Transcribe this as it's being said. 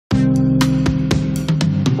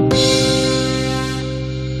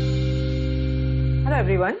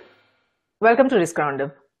everyone. Welcome to Risk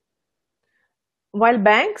Roundup. While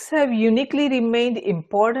banks have uniquely remained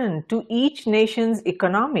important to each nation's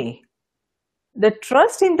economy, the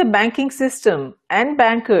trust in the banking system and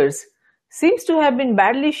bankers seems to have been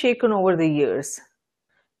badly shaken over the years.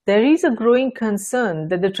 There is a growing concern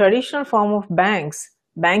that the traditional form of banks,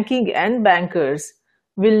 banking and bankers,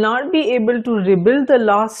 will not be able to rebuild the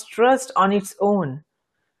lost trust on its own.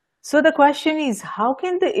 So the question is, how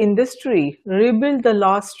can the industry rebuild the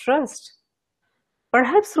lost trust?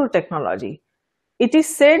 Perhaps through technology. It is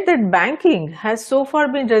said that banking has so far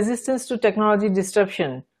been resistant to technology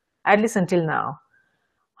disruption, at least until now.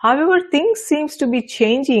 However, things seems to be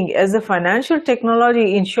changing as the financial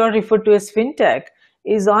technology, in short referred to as fintech,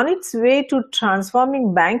 is on its way to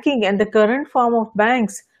transforming banking and the current form of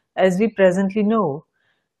banks as we presently know.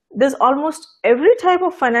 There's almost every type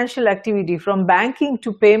of financial activity, from banking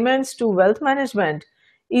to payments to wealth management,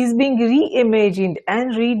 is being reimagined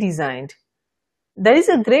and redesigned. There is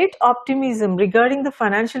a great optimism regarding the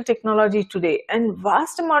financial technology today, and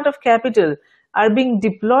vast amount of capital are being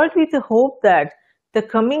deployed with the hope that the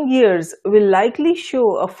coming years will likely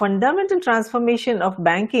show a fundamental transformation of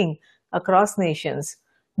banking across nations.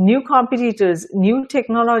 New competitors, new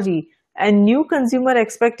technology, and new consumer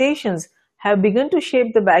expectations have begun to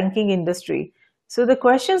shape the banking industry. So the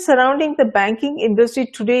question surrounding the banking industry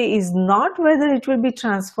today is not whether it will be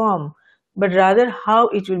transformed, but rather how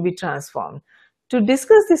it will be transformed. To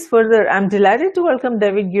discuss this further, I'm delighted to welcome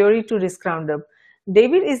David Gyori to Risk Roundup.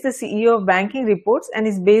 David is the CEO of Banking Reports and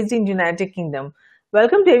is based in United Kingdom.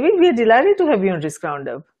 Welcome, David. We are delighted to have you on Risk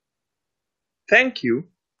Roundup. Thank you.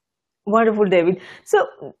 Wonderful, David. So,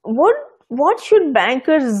 what should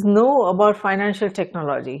bankers know about financial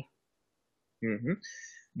technology?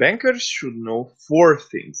 Bankers should know 4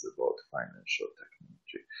 things about financial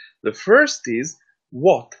technology. The first is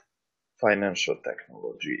what financial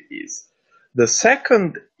technology is. The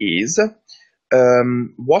second is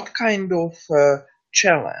what kind of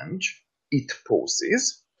challenge it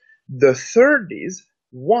poses. The third is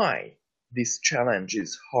why this challenge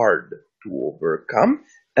is hard to overcome.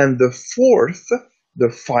 And the fourth,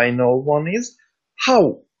 the final one, is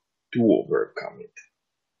how to overcome it.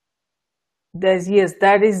 Yes,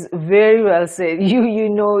 that is very well said.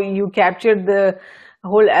 You captured the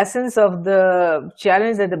whole essence of the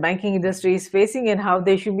challenge that the banking industry is facing and how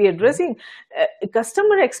they should be addressing.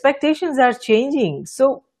 Customer expectations are changing.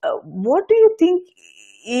 So, what do you think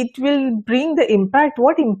it will bring the impact?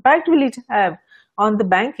 What impact will it have on the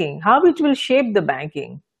banking? How it will shape the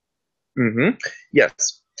banking?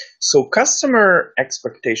 Yes. So customer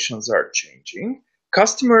expectations are changing.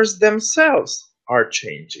 Customers themselves are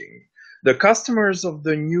changing. The customers of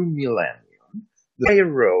the new millennium, the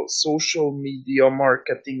viral social media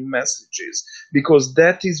marketing messages, because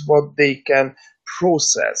that is what they can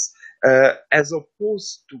process, as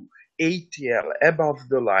opposed to ATL, above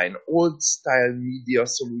the line, old style media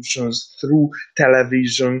solutions through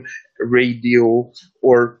television, radio,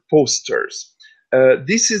 or posters.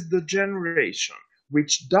 This is the generation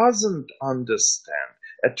which doesn't understand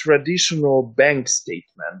a traditional bank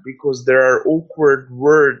statement because there are awkward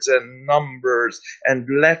words and numbers and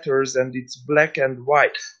letters and it's black and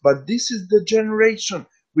white. But this is the generation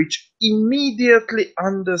which immediately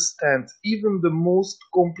understands even the most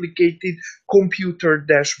complicated computer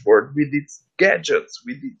dashboard with its gadgets,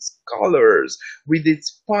 with its colors, with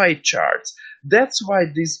its pie charts. That's why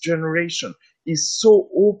this generation is so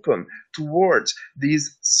open towards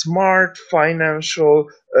these smart financial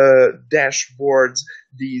dashboards,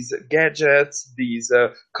 these gadgets, these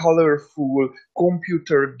colorful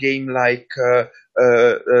computer game-like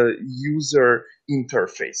user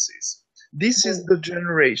interfaces. This is the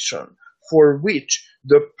generation for which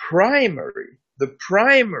the primary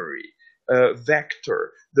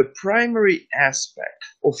vector, the primary aspect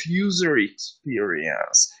of user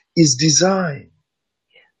experience is design.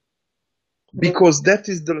 Because that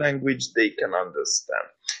is the language they can understand,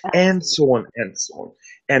 and so on and so on.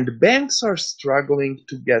 And banks are struggling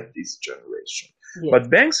to get this generation. Yes. But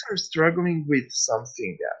banks are struggling with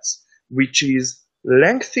something else, which is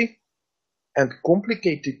lengthy and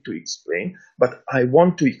complicated to explain, but I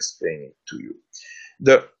want to explain it to you.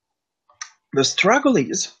 The struggle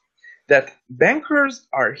is that bankers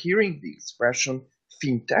are hearing the expression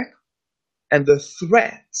fintech and the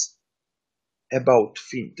threats about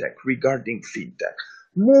fintech, regarding fintech,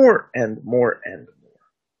 more and more and more.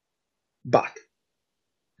 But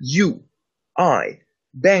you, I,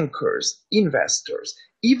 bankers, investors,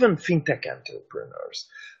 even fintech entrepreneurs,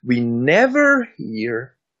 we never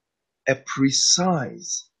hear a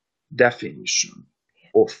precise definition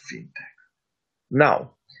of fintech.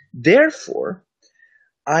 Now, therefore,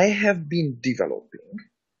 I have been developing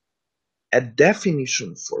a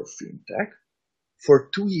definition for fintech for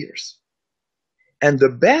 2 years. And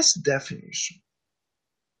the best definition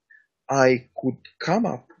I could come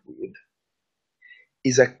up with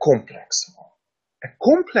is a complex one. A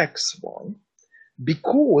complex one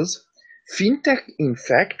because fintech, in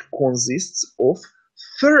fact, consists of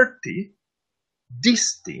 30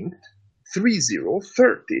 distinct,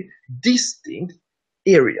 30 distinct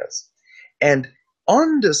areas. And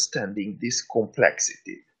understanding this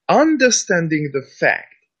complexity, understanding the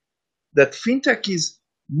fact that fintech is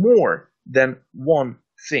more than one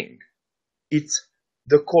thing, it's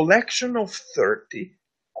the collection of 30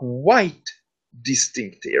 quite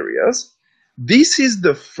distinct areas. This is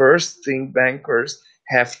the first thing bankers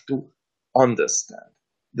have to understand.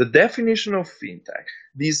 The definition of fintech,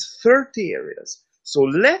 these 30 areas. So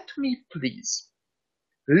let me please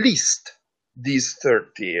list these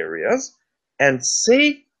 30 areas and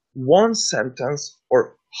say one sentence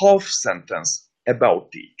or half sentence about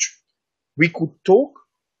each. We could talk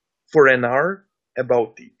for an hour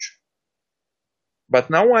about each. But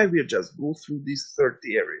now I will just go through these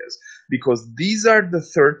 30 areas because these are the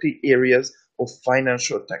 30 areas of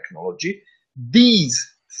financial technology. These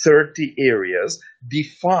 30 areas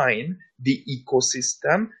define the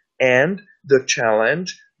ecosystem and the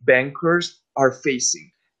challenge bankers are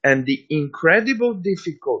facing. And the incredible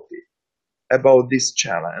difficulty about this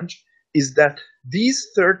challenge is that these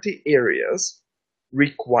 30 areas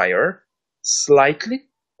require slightly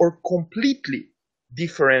or completely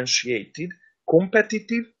differentiated,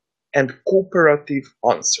 competitive, and cooperative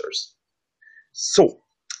answers. So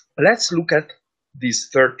let's look at these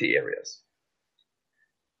 30 areas.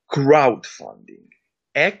 Crowdfunding,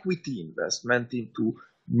 equity investment into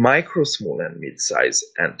micro, small, and mid-sized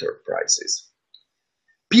enterprises.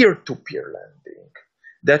 Peer-to-peer lending,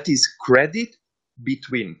 that is credit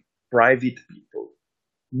between private people.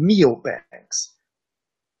 Neobanks,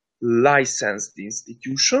 licensed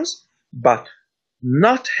institutions, but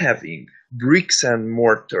not having bricks and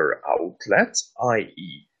mortar outlets,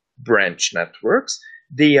 i.e. branch networks.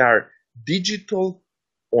 They are digital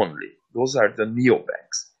only. Those are the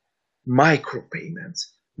neobanks. Micropayments.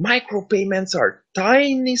 Micropayments are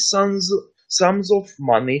tiny sums of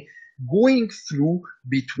money going through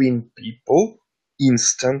between people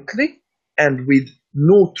instantly and with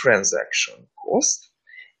no transaction cost.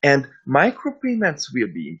 And micropayments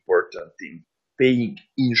will be important in paying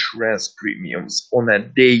insurance premiums on a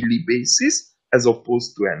daily basis as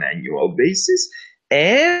opposed to an annual basis,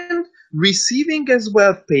 and receiving as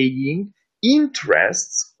well paying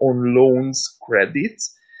interests on loans,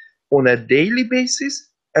 credits on a daily basis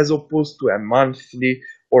as opposed to a monthly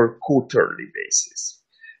or quarterly basis.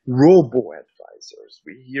 Robo-advisors.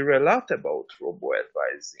 We hear a lot about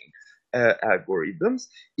robo-advising algorithms.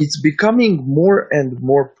 It's becoming more and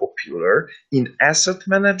more popular in asset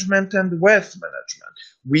management and wealth management.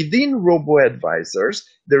 Within robo-advisors,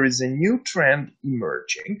 there is a new trend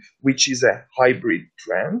emerging, which is a hybrid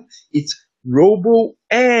trend. It's robo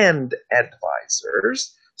and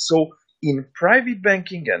advisors. So in private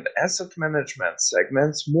banking and asset management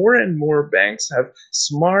segments, more and more banks have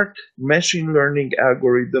smart machine learning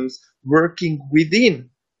algorithms working within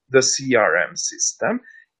the CRM system,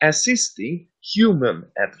 assisting human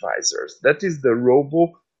advisors. That is the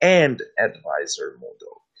robo and advisor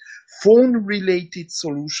model. Phone-related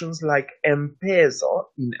solutions like M-Pesa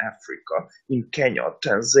in Africa, in Kenya,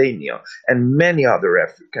 Tanzania, and many other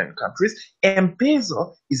African countries.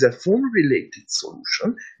 M-Pesa is a phone-related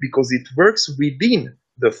solution because it works within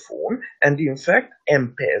the phone, and in fact,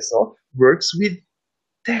 M-Pesa works with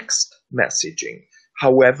text messaging.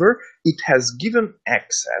 However, it has given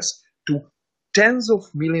access to tens of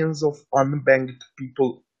millions of unbanked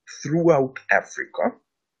people throughout Africa.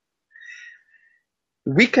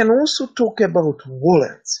 We can also talk about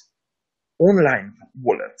wallets, online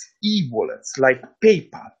wallets, e-wallets like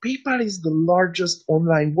PayPal. PayPal is the largest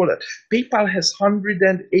online wallet. PayPal has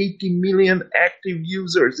 180 million active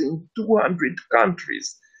users in 200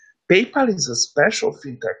 countries. PayPal is a special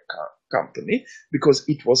fintech company because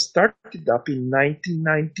it was started up in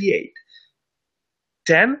 1998,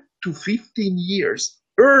 10 to 15 years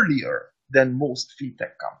earlier than most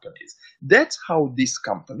fintech companies. That's how this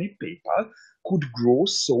company, PayPal, could grow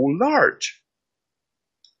so large.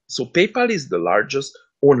 So PayPal is the largest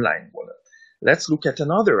online wallet. Let's look at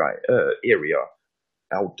another area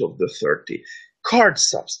out of the 30. Card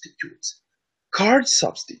substitutes. Card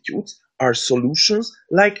substitutes are solutions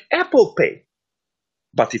like Apple Pay.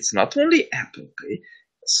 But it's not only Apple Pay.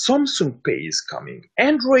 Samsung Pay is coming,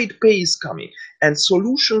 Android Pay is coming, and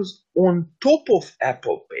solutions on top of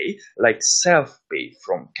Apple Pay, like self-pay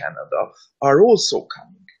from Canada, are also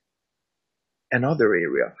coming. Another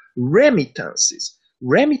area, remittances.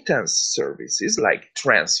 Remittance services like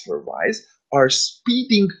TransferWise are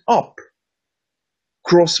speeding up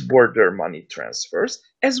cross-border money transfers,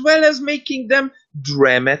 as well as making them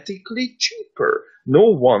dramatically cheaper. No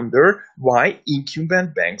wonder why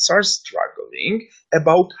incumbent banks are struggling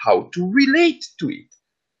about how to relate to it.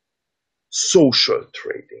 Social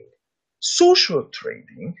trading. Social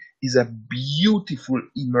trading is a beautiful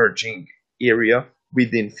emerging area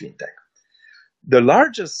within fintech. The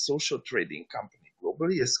largest social trading company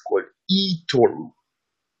globally is called eToro.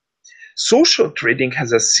 Social trading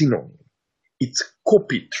has a synonym. It's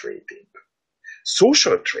copy trading.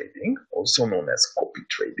 Social trading, also known as copy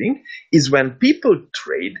trading, is when people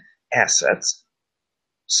trade assets,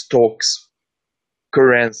 stocks,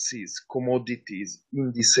 currencies, commodities,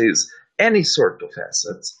 indices, any sort of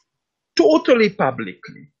assets, totally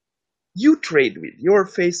publicly. You trade with your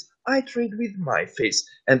face, I trade with my face,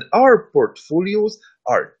 and our portfolios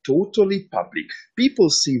are totally public. People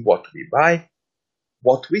see what we buy,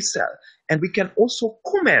 what we sell, and we can also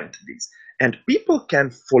comment this, and people can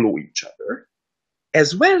follow each other,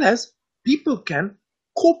 as well as people can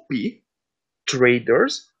copy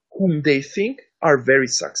traders whom they think are very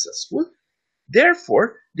successful.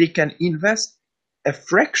 Therefore, they can invest a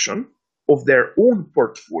fraction of their own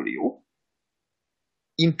portfolio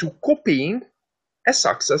into copying a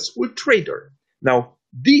successful trader. Now,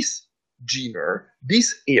 this genre,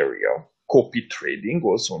 this area, copy trading,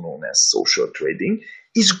 also known as social trading,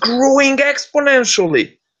 is growing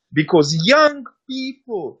exponentially because young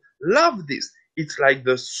people love this. It's like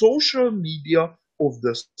the social media of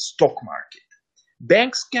the stock market.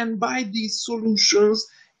 Banks can buy these solutions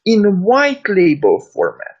in white label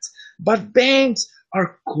formats, but banks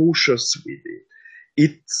are cautious with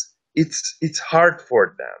it. It's hard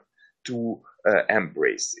for them to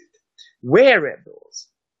embrace it. Wearables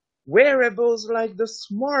like the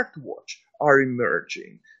smartwatch are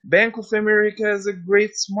emerging. Bank of America has a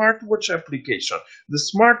great smartwatch application. The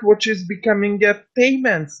smartwatch is becoming a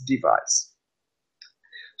payments device.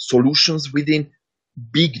 Solutions within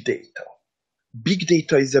big data. Big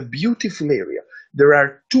data is a beautiful area. There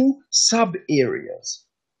are two sub-areas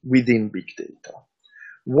within big data.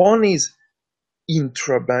 One is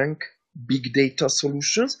intrabank big data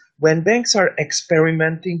solutions, when banks are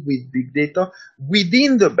experimenting with big data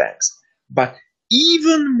within the banks. But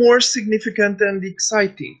even more significant and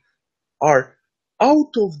exciting are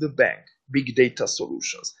out of the bank big data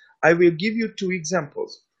solutions. I will give you two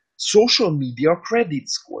examples. Social media credit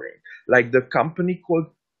scoring, like the company called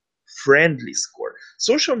Friendly Score.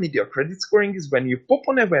 Social media credit scoring is when you pop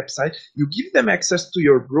on a website, you give them access to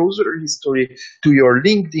your browser history, to your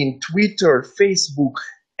LinkedIn, Twitter, Facebook,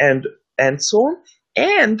 and so on,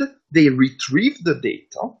 and they retrieve the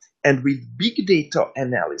data, and with big data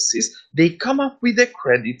analysis, they come up with a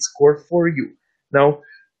credit score for you. Now,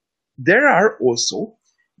 there are also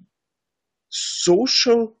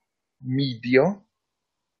social media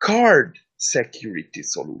card security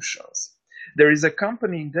solutions. There is a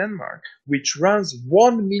company in Denmark which runs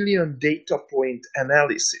 1 million data point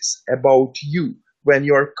analysis about you when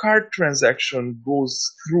your card transaction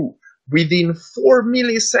goes through within 4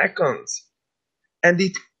 milliseconds. And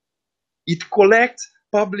it collects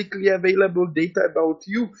publicly available data about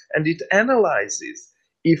you, and it analyzes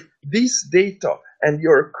if this data and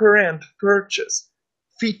your current purchase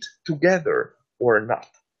fit together or not.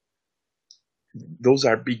 Those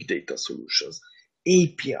are big data solutions.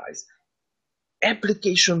 APIs,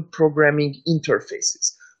 application programming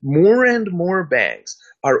interfaces. More and more banks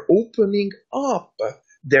are opening up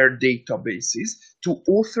their databases to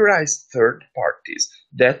authorized third parties.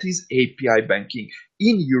 That is API banking.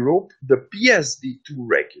 In Europe, the PSD2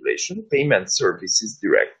 regulation, Payment Services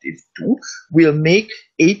Directive 2, will make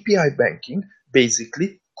API banking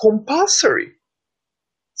basically compulsory.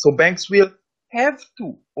 So banks will have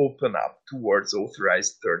to open up towards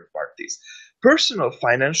authorized third parties. Personal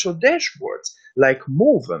financial dashboards like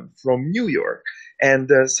Moven from New York and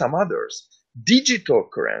some others. Digital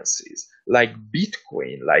currencies like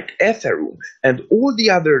Bitcoin, like Ethereum, and all the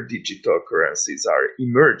other digital currencies are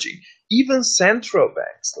emerging. Even central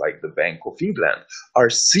banks like the Bank of England are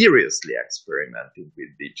seriously experimenting with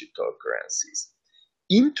digital currencies.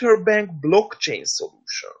 Interbank blockchain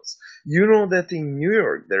solutions. You know that in New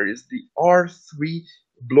York there is the R3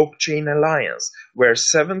 Blockchain Alliance, where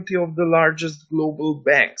 70 of the largest global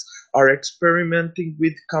banks are experimenting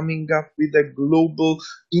with coming up with a global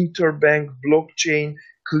interbank blockchain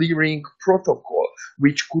clearing protocol,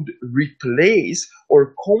 which could replace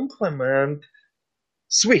or complement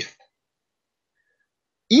SWIFT.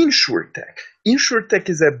 InsurTech. InsurTech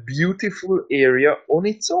is a beautiful area on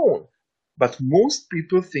its own, but most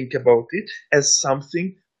people think about it as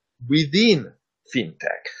something within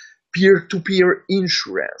fintech. Peer-to-peer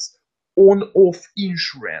insurance, on-off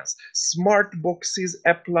insurance, smart boxes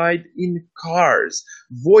applied in cars,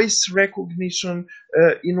 voice recognition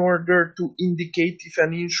in order to indicate if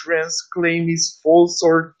an insurance claim is false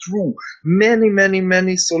or true.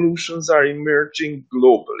 Many solutions are emerging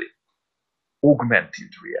globally.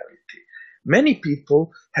 Augmented reality. Many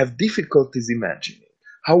people have difficulties imagining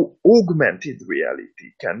how augmented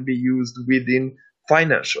reality can be used within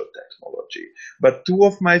financial technology. But two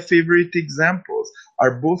of my favorite examples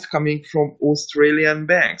are both coming from Australian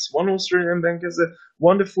banks. One Australian bank has a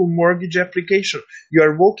wonderful mortgage application. You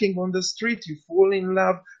are walking on the street, you fall in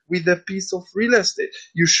love with a piece of real estate.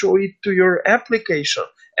 You show it to your application,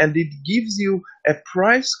 and it gives you a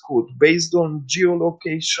price code based on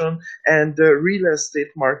geolocation and real estate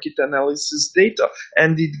market analysis data,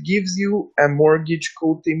 and it gives you a mortgage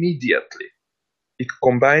quote immediately. It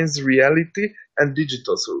combines reality and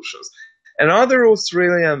digital solutions. Another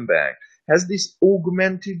Australian bank has this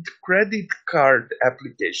augmented credit card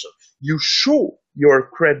application. You show your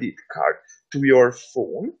credit card to your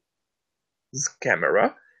phone's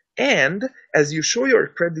camera, and as you show your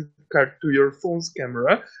credit card to your phone's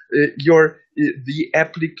camera, the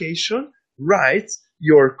application writes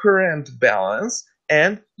your current balance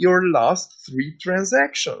and your last 3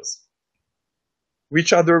 transactions,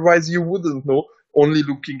 which otherwise you wouldn't know only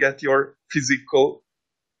looking at your physical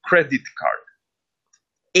credit card.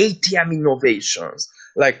 ATM innovations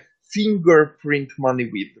like fingerprint money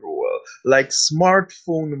withdrawal, like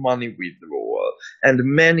smartphone money withdrawal, and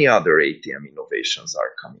many other ATM innovations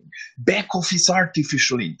are coming. Back office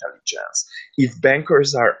artificial intelligence. If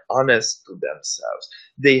bankers are honest to themselves,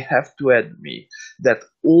 they have to admit that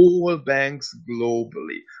all banks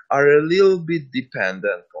globally are a little bit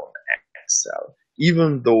dependent on Excel,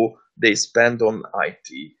 even though they spend on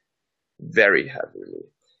IT very heavily.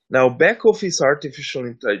 Now, back office artificial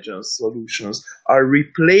intelligence solutions are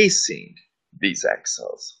replacing these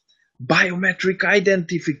Excels. Biometric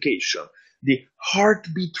identification, the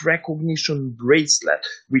heartbeat recognition bracelet,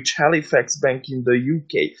 which Halifax Bank in the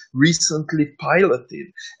UK recently piloted,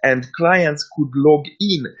 and clients could log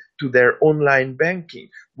in to their online banking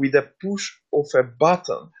with a push of a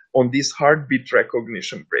button on this heartbeat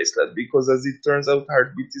recognition bracelet, because as it turns out,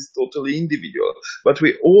 heartbeat is totally individual. But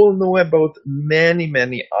we all know about many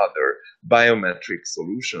other biometric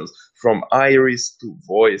solutions, from iris to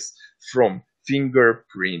voice, from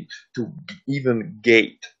fingerprint to even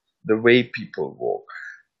gait, the way people walk.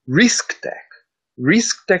 Risk tech.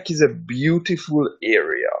 Risk tech is a beautiful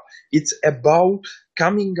area. It's about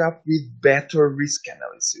coming up with better risk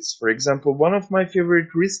analysis. For example, one of my favorite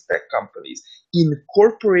risk tech companies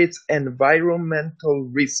incorporates environmental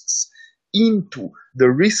risks into the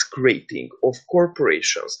risk rating of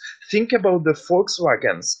corporations. Think about the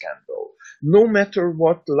Volkswagen scandal. No matter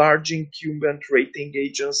what large incumbent rating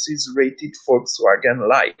agencies rated Volkswagen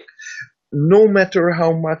like, no matter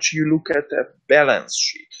how much you look at a balance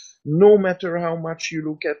sheet, no matter how much you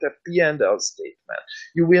look at a P&L statement,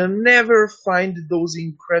 you will never find those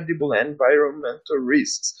incredible environmental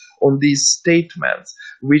risks on these statements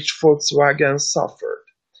which Volkswagen suffered.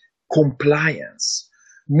 Compliance.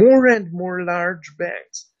 More and more large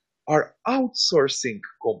banks are outsourcing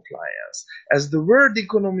compliance. As the World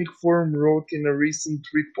Economic Forum wrote in a recent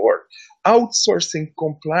report, outsourcing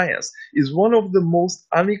compliance is one of the most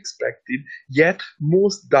unexpected yet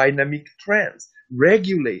most dynamic trends.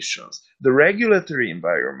 Regulations, the regulatory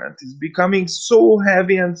environment is becoming so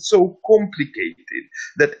heavy and so complicated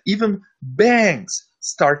that even banks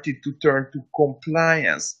started to turn to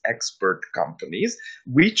compliance expert companies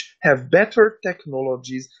which have better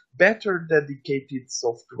technologies, better dedicated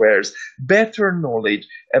softwares, better knowledge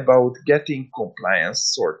about getting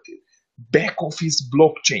compliance sorted. Back office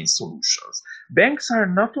blockchain solutions. Banks are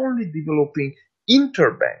not only developing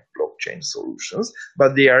interbank blockchain solutions,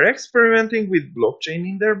 but they are experimenting with blockchain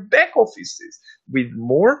in their back offices with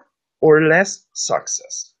more or less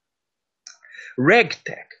success.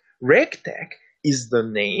 RegTech. RegTech is the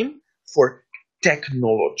name for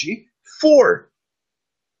technology for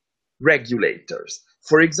regulators.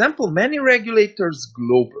 For example, many regulators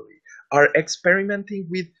globally are experimenting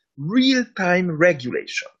with real-time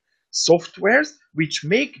regulation, softwares which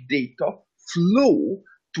make data flow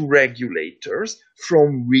to regulators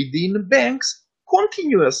from within banks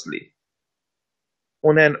continuously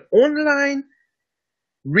on an online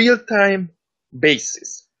real-time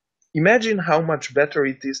basis. Imagine how much better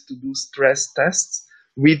it is to do stress tests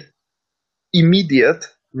with immediate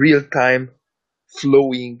real-time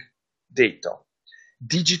flowing data.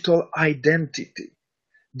 Digital identity.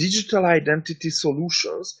 Digital identity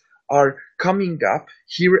solutions are coming up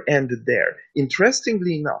here and there.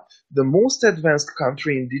 Interestingly enough, the most advanced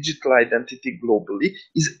country in digital identity globally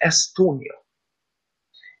is Estonia.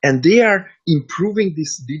 And they are improving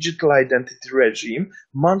this digital identity regime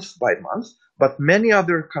month by month, but many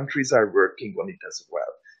other countries are working on it as well.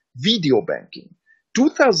 Video banking.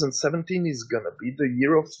 2017 is going to be the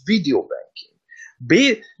year of video banking.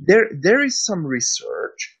 There is some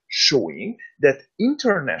research showing that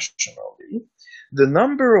internationally, the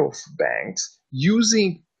number of banks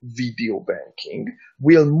using video banking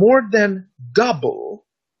will more than double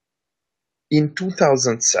in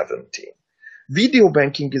 2017. Video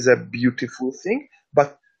banking is a beautiful thing,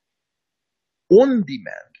 but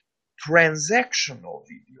on-demand, transactional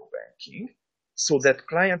video banking, so that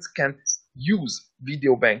clients can use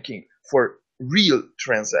video banking for real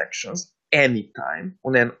transactions anytime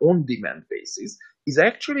on an on-demand basis, is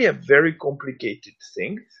actually a very complicated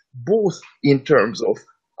thing, both in terms of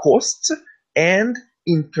costs and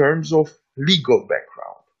in terms of legal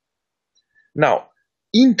background. Now,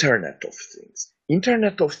 Internet of Things.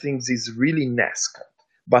 Internet of Things is really nascent,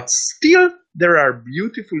 but still there are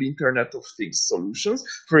beautiful Internet of Things solutions.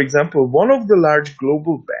 For example, one of the large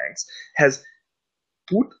global banks has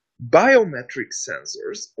put biometric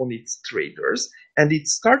sensors on its traders, and it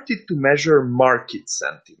started to measure market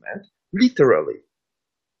sentiment, literally.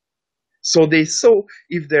 So they saw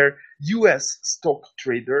if their US stock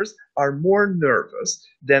traders are more nervous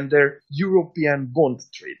than their European bond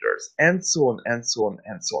traders, and so on, and so on,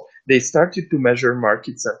 and so on. They started to measure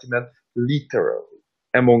market sentiment literally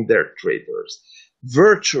among their traders.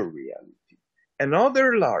 Virtual reality.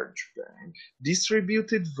 Another large bank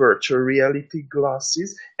distributed virtual reality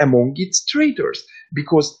glasses among its traders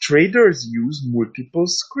because traders use multiple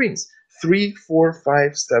screens. 3, 4,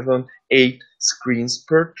 5, 7, 8 screens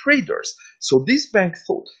per traders. So this bank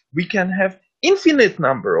thought we can have infinite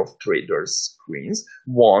number of traders screens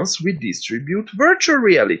once we distribute virtual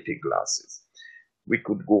reality glasses. We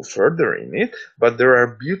could go further in it, but there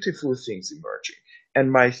are beautiful things emerging.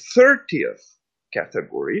 And my 30th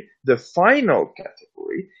category, the final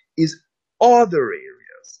category, is other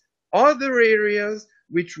areas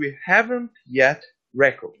which we haven't yet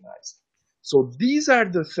recognized. So these are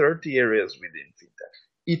the 30 areas within fintech.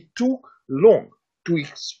 It took long to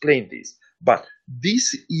explain this, but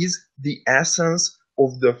this is the essence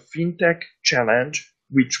of the fintech challenge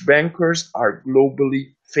which bankers are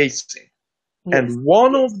globally facing. Yes. And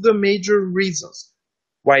one of the major reasons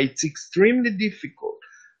why it's extremely difficult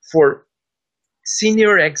for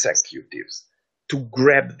senior executives to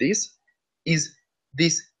grab this is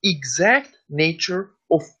this exact nature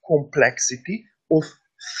of complexity of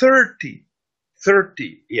 30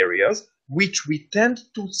 areas which we tend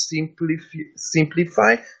to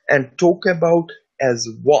simplify and talk about as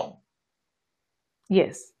one.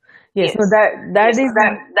 Yes. So that is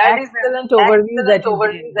an excellent overview that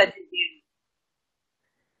you gave.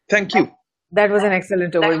 Thank you. That was an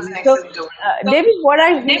excellent overview. So, David, what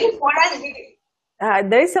I hear,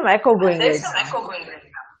 there is some echo going on.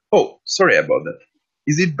 Oh, sorry about that.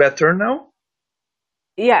 Is it better now?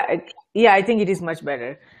 Yeah, I think it is much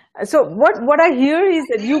better. So what I hear is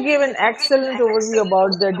that you gave an excellent overview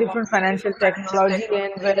about the different financial technology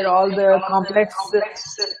and where all the complex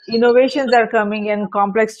innovations are coming and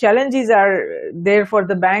complex challenges are there for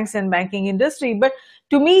the banks and banking industry. But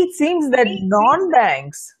to me, it seems that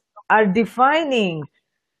non-banks are defining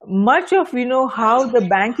much of how the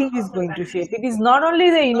banking is going to shape. It is not only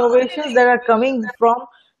the innovations that are coming from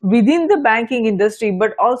within the banking industry,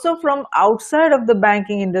 but also from outside of the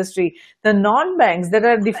banking industry, the non-banks that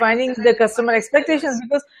are defining the customer expectations,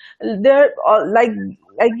 because they're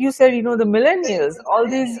like you said, the millennials, all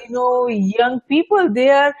these, young people, they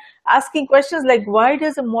are asking questions like, why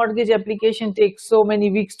does a mortgage application take so many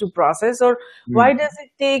weeks to process? Or why does it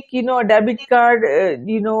take, a debit card,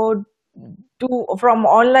 from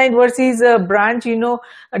online versus a branch,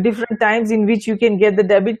 different times in which you can get the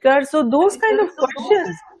debit card. So those kind of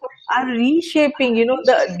questions are reshaping,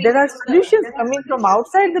 there are solutions coming from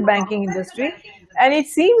outside the banking industry. And it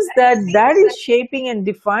seems that is shaping and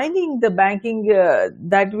defining the banking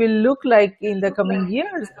that will look like in the coming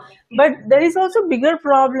years. But there is also a bigger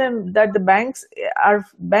problem that the banks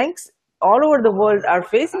all over the world are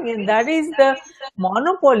facing, and that is the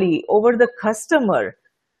monopoly over the customer,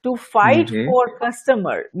 to fight for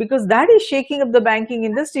customer, because that is shaking up the banking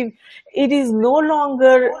industry. It is no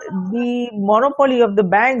longer the monopoly of the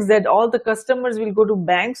banks that all the customers will go to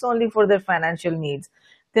banks only for their financial needs.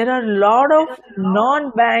 There are a lot of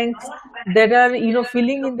non-banks that are,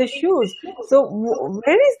 filling in the shoes. So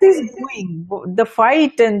where is this going? The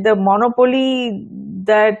fight and the monopoly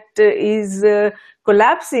that is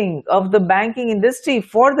collapsing of the banking industry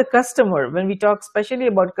for the customer, when we talk especially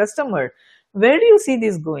about customer, where do you see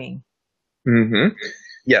this going?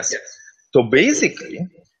 Yes. So basically,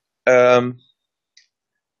 um,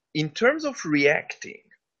 in terms of reacting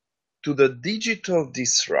to the digital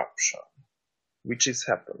disruption which is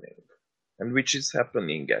happening and which is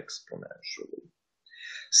happening exponentially,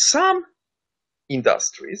 some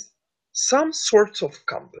industries, some sorts of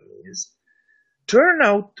companies turn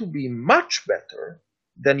out to be much better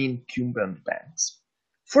than incumbent banks.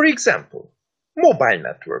 For example, mobile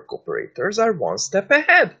network operators are one step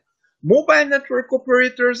ahead. Mobile network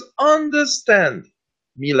operators understand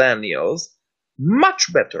millennials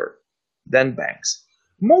much better than banks.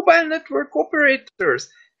 Mobile network operators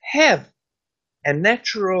have a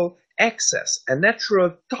natural access, a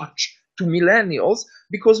natural touch to millennials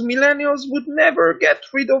because millennials would never get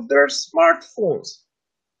rid of their smartphones.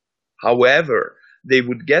 However, they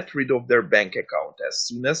would get rid of their bank account as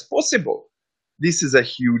soon as possible. This is a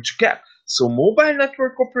huge gap. So mobile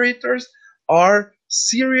network operators are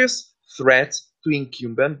serious threats to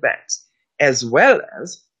incumbent banks, as well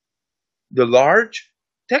as the large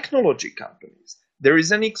technology companies. There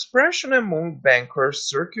is an expression among bankers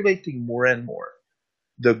circulating more and more,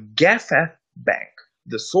 the GAFA bank,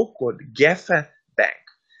 the so-called GAFA bank.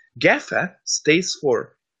 GAFA stands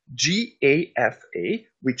for GAFA,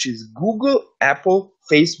 which is Google, Apple,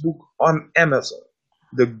 Facebook, and Amazon.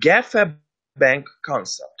 The GAFA bank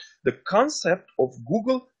concept, the concept of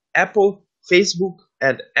Google, Apple, Facebook,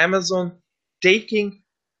 and Amazon taking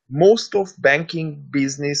most of banking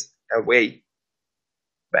business away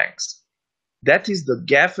banks. That is the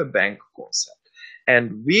GAFA bank concept.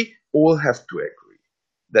 And we all have to agree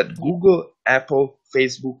that Google, Apple,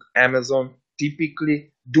 Facebook, Amazon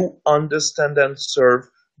typically do understand and serve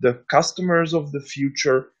the customers of the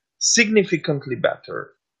future significantly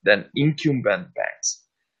better than incumbent banks.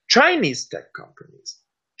 Chinese tech companies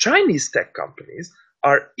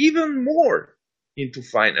are even more into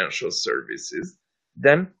financial services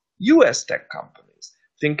than US tech companies.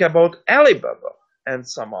 Think about Alibaba and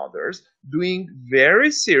some others doing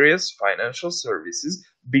very serious financial services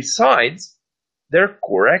besides their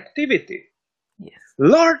core activity. Yes.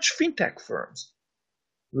 Large fintech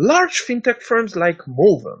firms like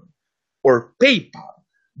Moven or PayPal,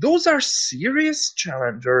 those are serious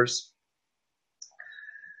challengers.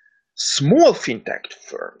 Small fintech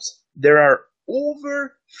firms, there are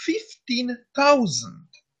over 15,000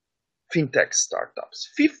 fintech startups.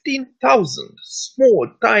 15,000 small,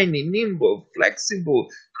 tiny, nimble, flexible,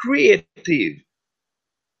 creative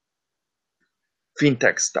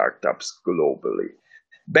fintech startups globally.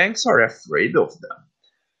 Banks are afraid of them.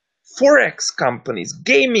 Forex companies,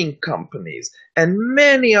 gaming companies, and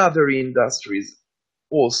many other industries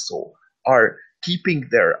also are keeping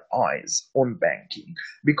their eyes on banking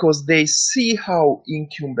because they see how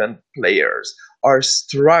incumbent players are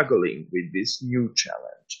struggling with this new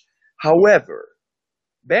challenge. However,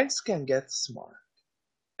 banks can get smart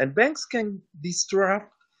and banks can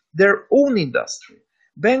disrupt their own industry.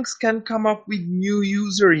 Banks can come up with new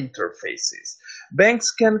user interfaces.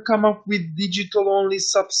 Banks can come up with digital-only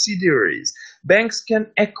subsidiaries. Banks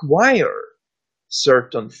can acquire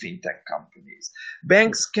certain fintech companies.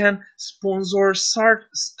 Banks can sponsor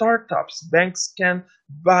startups. Banks can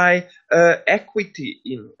buy equity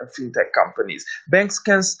in fintech companies. Banks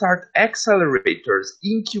can start accelerators,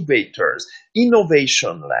 incubators,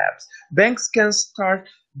 innovation labs. Banks can start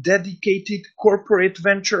dedicated corporate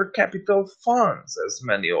venture capital funds, as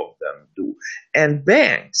many of them do. And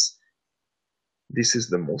banks, this is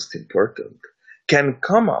the most important, can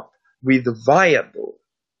come up with viable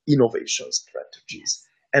innovation strategies.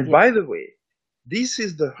 And Yes. by the way, this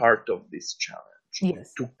is the heart of this challenge.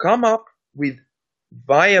 Yes. To come up with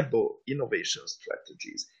viable innovation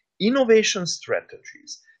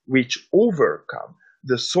strategies which overcome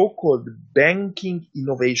the so-called banking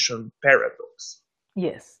innovation paradox.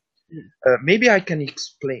 Yes. Maybe I can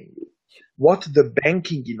explain you what the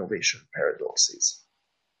banking innovation paradox is.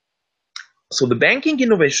 So the banking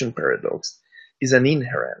innovation paradox is an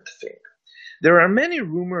inherent thing. There are many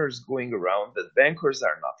rumors going around that bankers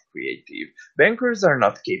are not creative, bankers are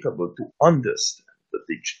not capable to understand the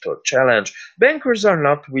digital challenge, bankers are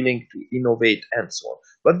not willing to innovate, and so on.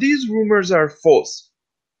 But these rumors are false.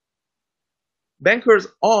 Bankers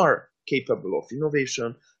are capable of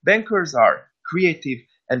innovation, bankers are creative,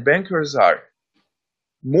 and bankers are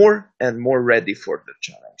more and more ready for the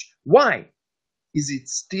challenge. Why is it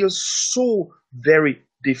still so very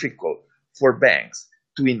difficult for banks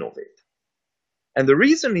to innovate? And the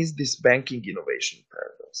reason is this banking innovation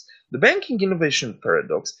paradox. The banking innovation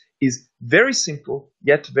paradox is very simple,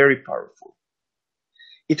 yet very powerful.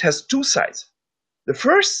 It has two sides. The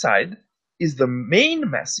first side is the main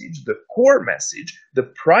message, the core message,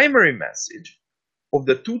 the primary message of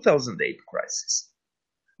the 2008 crisis.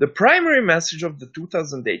 The primary message of the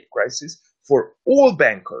 2008 crisis for all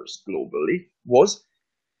bankers globally was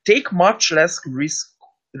take much less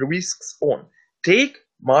risks on. Take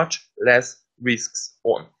much less risks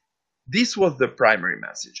on. This was the primary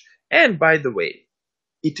message. And by the way,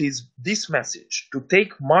 it is this message, to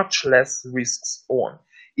take much less risks on,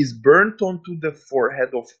 is burnt onto the forehead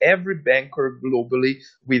of every banker globally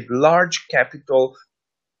with large capital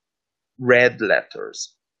red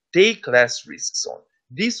letters. Take less risks on.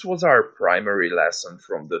 This was our primary lesson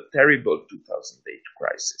from the terrible 2008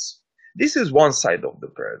 crisis. This is one side of the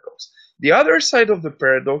paradox. The other side of the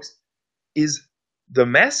paradox is the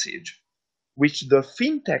message which the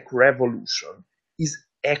fintech revolution is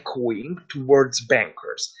echoing towards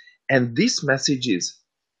bankers. And this message is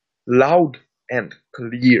loud and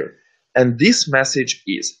clear. And this message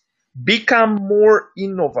is become more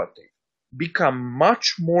innovative. Become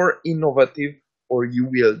much more innovative or you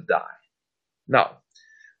will die. Now,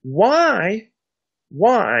 why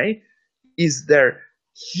is there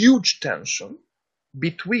huge tension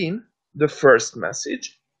between the first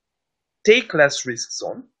message, take less risks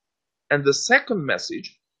on, and the second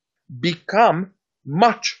message, become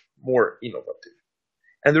much more innovative?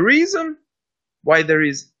 And the reason why there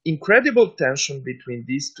is incredible tension between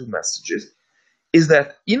these two messages is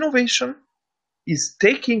that innovation is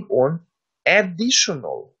taking on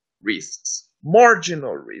additional risks,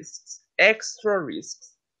 marginal risks, extra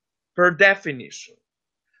risks per definition.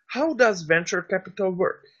 How does venture capital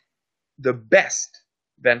work? The best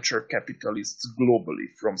venture capitalists globally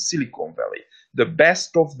from Silicon Valley, the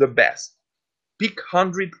best of the best, pick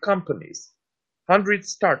 100 companies, 100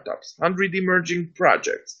 startups, 100 emerging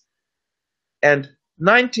projects, and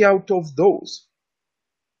 90 out of those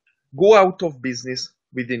go out of business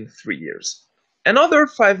within 3 years. Another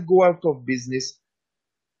 5 go out of business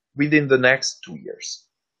within the next 2 years.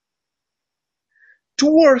 2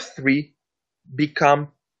 or 3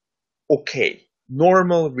 become okay,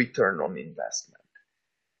 normal return on investment.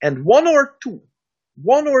 And 1 or 2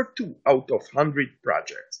 out of 100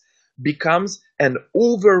 projects becomes an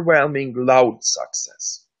overwhelming loud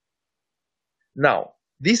success. Now,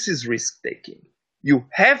 this is risk-taking. You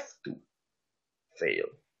have to fail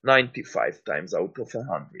 95 times out of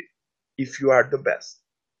 100 if you are the best.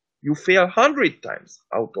 You fail 100 times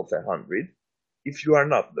out of 100 if you are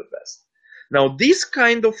not the best. Now, this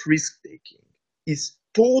kind of risk-taking is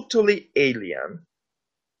totally alien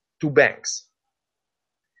to banks.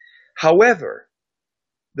 However,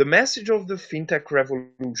 the message of the fintech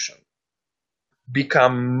revolution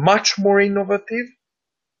become much more innovative,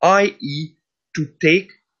 i.e. to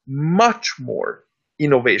take much more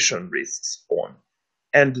innovation risks on.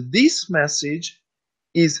 And this message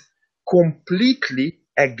is completely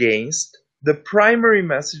against the primary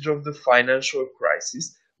message of the financial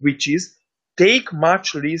crisis, which is take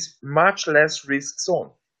much less risks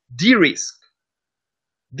on. De-risk.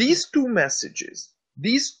 These two messages,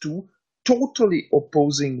 these two totally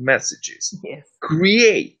opposing messages, Yes.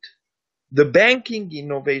 create the banking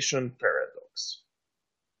innovation paradox.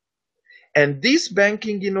 And this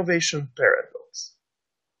banking innovation paradox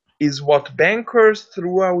is what bankers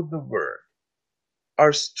throughout the world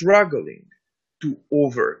are struggling to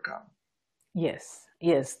overcome. Yes,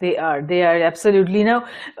 yes, they are. They are absolutely. Now,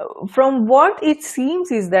 from what it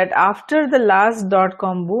seems is that after the last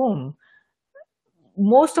dot-com boom,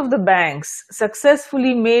 most of the banks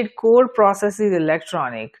successfully made core processes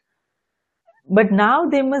electronic. But now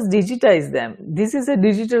they must digitize them. This is a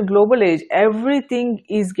digital global age. Everything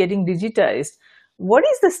is getting digitized. What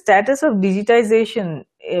is the status of digitization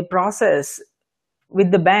process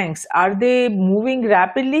with the banks? Are they moving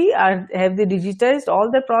rapidly? Have they digitized all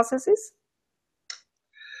their processes?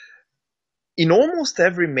 In almost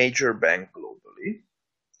every major bank globally,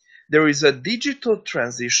 there is a digital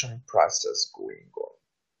transition process going on.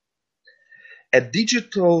 A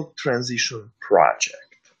digital transition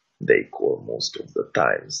project, they call most of the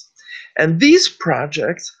times. And these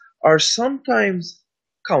projects are sometimes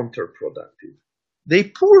counterproductive. They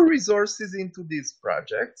pour resources into these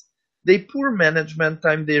projects, they pour management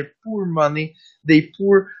time, they pour money, they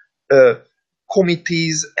pour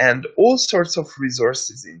committees and all sorts of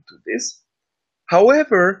resources into this.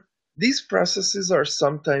 However, these processes are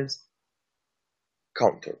sometimes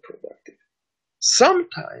counterproductive.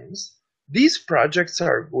 Sometimes these projects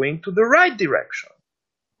are going to the right direction.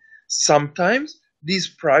 Sometimes these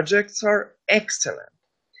projects are excellent.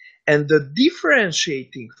 And the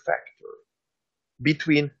differentiating factor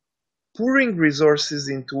between pouring resources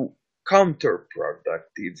into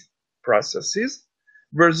counterproductive processes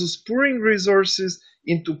versus pouring resources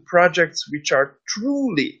into projects which are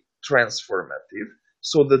truly transformative.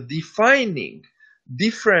 So the defining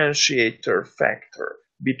differentiator factor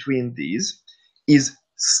between these is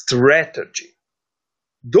strategy.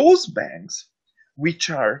 Those banks which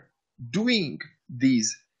are doing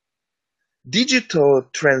these digital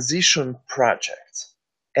transition projects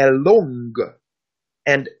along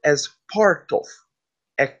and as part of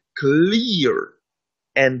a clear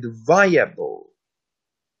and viable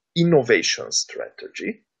innovation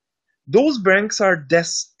strategy, those banks are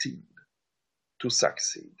destined to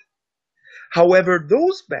succeed. However,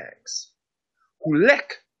 those banks who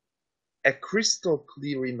lack a crystal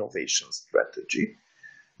clear innovation strategy,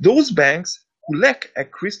 those banks who lack a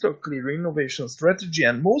crystal clear innovation strategy,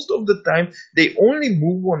 and most of the time they only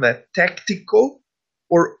move on a tactical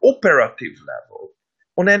or operative level,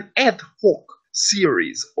 on an ad hoc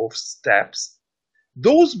series of steps,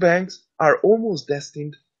 those banks are almost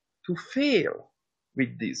destined to fail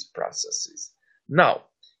with these processes. Now,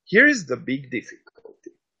 here is the big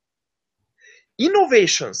difficulty.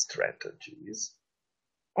 Innovation strategies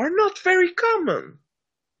are not very common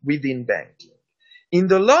within banking. In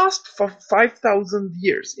the last 5,000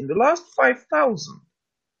 years,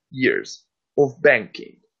 of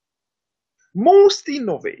banking, most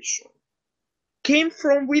innovation came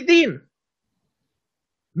from within.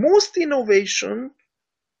 Most innovation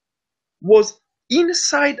was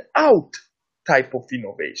inside out type of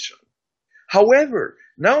innovation. However,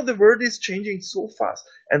 now the world is changing so fast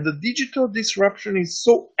and the digital disruption is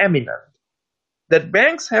so imminent that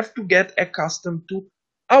banks have to get accustomed to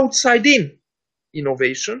outside in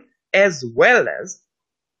innovation as well as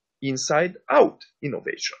inside out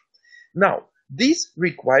innovation. Now, this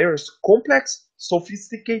requires complex,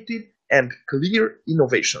 sophisticated, and clear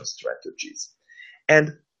innovation strategies.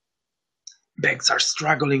 And banks are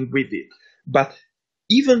struggling with it. But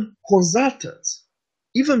even consultants,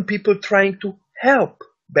 even people trying to help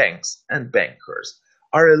banks and bankers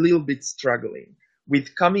are a little bit struggling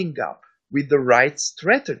with coming up with the right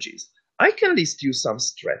strategies. I can list you some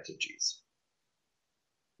strategies.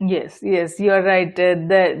 Yes, yes, you are right.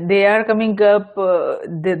 They are coming up.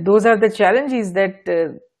 Those are the challenges that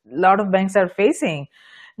a lot of banks are facing.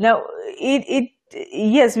 Now,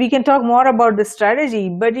 yes, we can talk more about the strategy,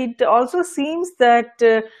 but it also seems that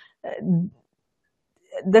the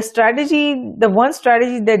one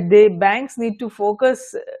strategy that the banks need to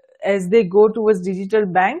focus as they go towards digital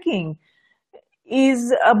banking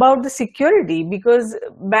is about the security, because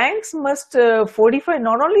banks must fortify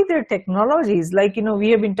not only their technologies, like, we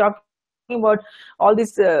have been talking about all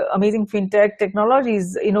these amazing fintech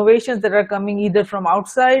technologies, innovations that are coming either from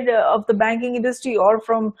outside of the banking industry or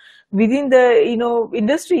from within the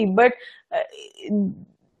industry, but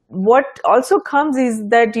what also comes is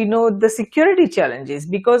that the security challenges,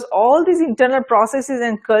 because all these internal processes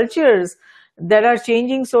and cultures that are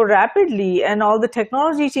changing so rapidly, and all the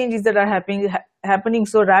technology changes that are happening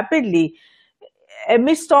so rapidly,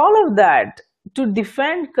 amidst all of that, to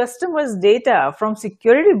defend customers' data from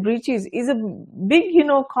security breaches is a big,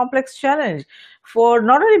 complex challenge for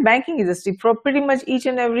not only banking industry, for pretty much each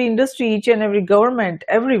and every industry, each and every government,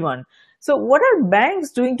 everyone. So what are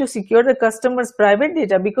banks doing to secure the customers' private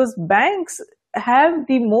data? Because banks have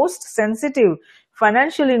the most sensitive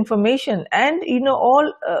financial information and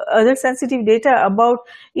all other sensitive data about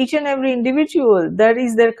each and every individual that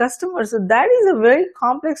is their customer. So that is a very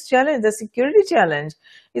complex challenge. The security challenge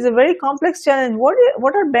is a very complex challenge.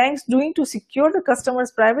 What are banks doing to secure the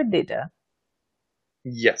customer's private data?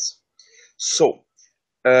 Yes. So,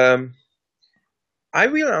 I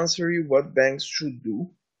will answer you what banks should do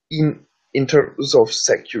in terms of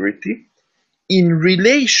security in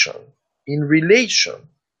relation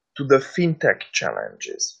to the fintech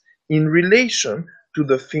challenges, in relation to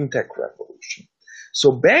the fintech revolution.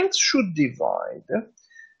 So banks should divide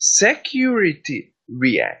security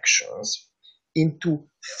reactions into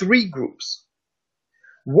three groups.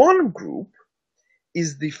 One group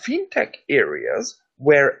is the fintech areas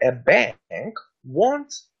where a bank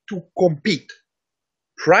wants to compete,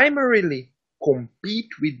 primarily compete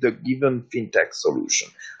with the given fintech solution.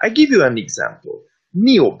 I give you an example.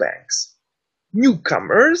 Neobanks,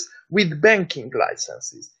 newcomers with banking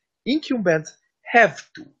licenses. Incumbents have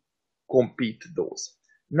to compete those.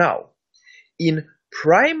 Now, in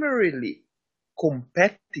primarily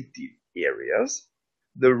competitive areas,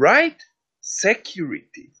 the right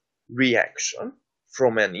security reaction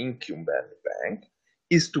from an incumbent bank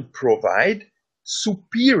is to provide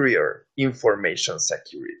superior information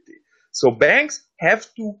security. So banks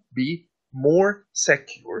have to be more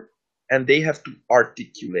secure, and they have to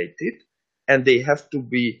articulate it, and they have to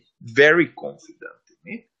be very confident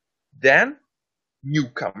in it, than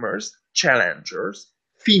newcomers, challengers,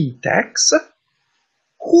 fintechs,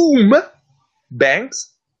 whom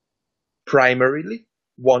banks primarily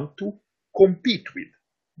want to compete with.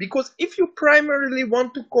 Because if you primarily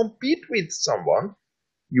want to compete with someone,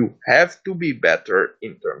 you have to be better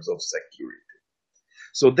in terms of security.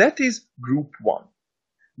 So that is group one.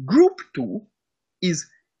 Group two is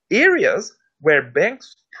areas where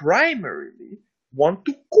banks primarily want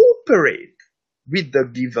to cooperate with the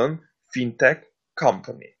given fintech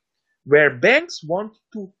company, where banks want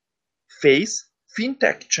to face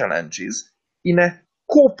fintech challenges in a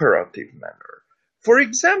cooperative manner. For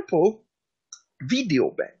example, video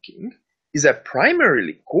banking is a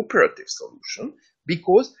primarily cooperative solution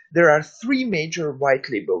because there are three major white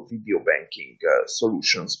label video banking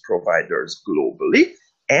solutions providers globally,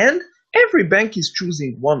 and every bank is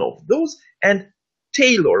choosing one of those and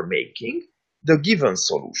tailor making the given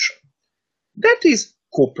solution. That is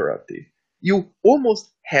cooperative. You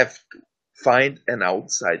almost have to find an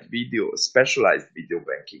outside a specialized video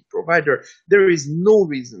banking provider. There is no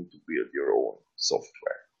reason to build your own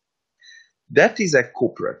software. That is a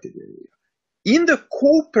cooperative area. In the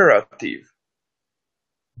cooperative,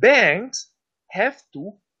 banks have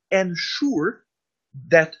to ensure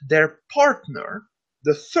that their partner,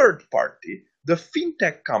 the third party, the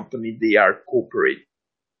fintech company they are cooperating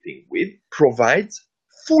with, provides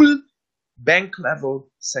full bank level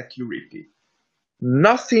security.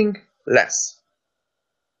 Nothing less.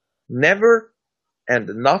 Never and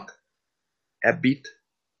not a bit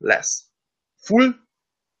less. Full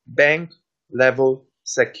bank level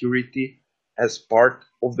security as part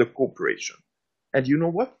of the cooperation. And you know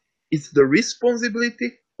what? It's the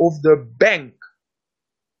responsibility of the bank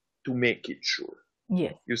to make it sure.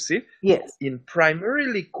 Yes. You see? Yes. In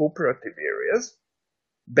primarily cooperative areas,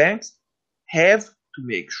 banks have to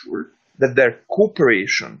make sure that their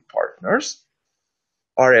cooperation partners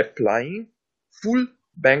are applying full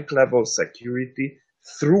bank level security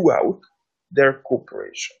throughout their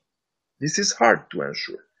cooperation. This is hard to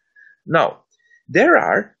ensure. Now, there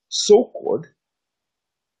are so-called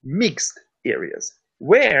mixed areas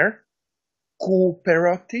where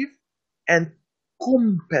cooperative and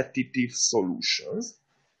competitive solutions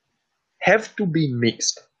have to be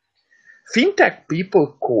mixed. Fintech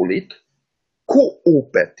people call it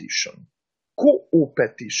co-opetition.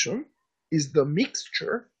 Co-opetition is the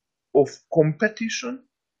mixture of competition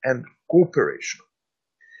and cooperation.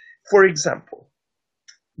 For example,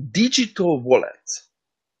 digital wallets,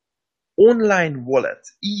 online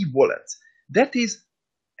wallets, e-wallets, that is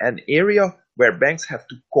an area where banks have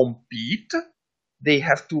to compete. They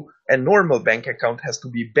have to, a normal bank account has to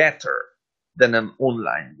be better than an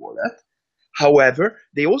online wallet. However,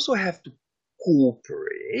 they also have to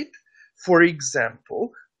cooperate. For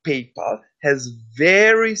example, PayPal has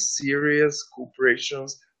very serious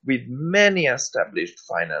cooperations with many established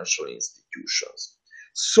financial institutions.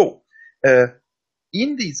 So,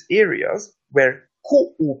 in these areas where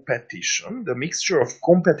co-opetition, the mixture of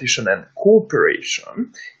competition and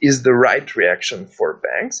cooperation, is the right reaction for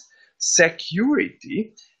banks,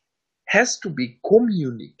 security has to be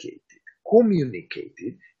communicated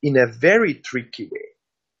in a very tricky way.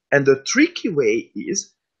 And the tricky way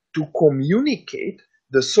is to communicate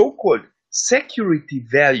the so-called security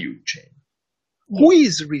value chain. Who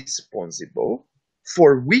is responsible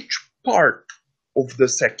for which part of the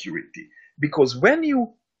security? Because when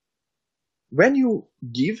you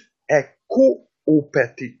give a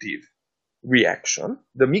co-opetitive reaction,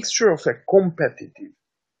 the mixture of a competitive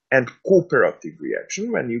and cooperative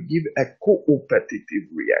reaction, when you give a co-opetitive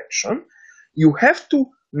reaction, you have to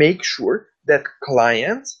make sure that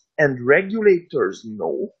clients and regulators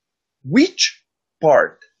know which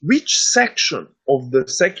part, which section of the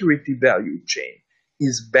security value chain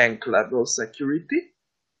is bank level security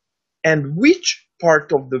and which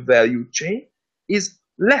part of the value chain is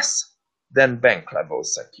less than bank level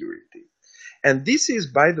security. And this is,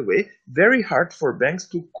 by the way, very hard for banks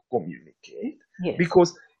to communicate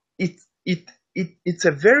because it's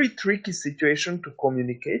a very tricky situation to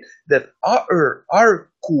communicate that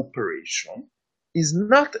our cooperation is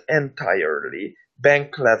not entirely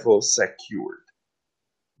bank level secured.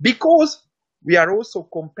 Because we are also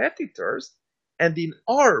competitors, and in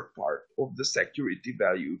our part of the security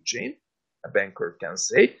value chain, a banker can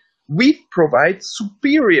say, we provide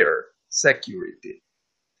superior security.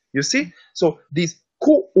 You see? So this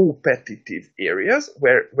coopetitive areas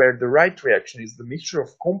where the right reaction is the mixture of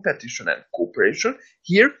competition and cooperation.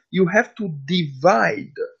 Here you have to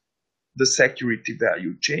divide the security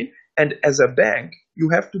value chain, and as a bank you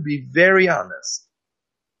have to be very honest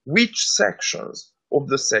which sections of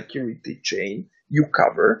the security chain you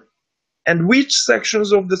cover and which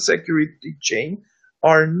sections of the security chain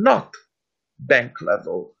are not bank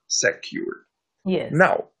level secured. Yes.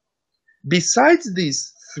 Now, besides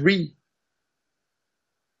these three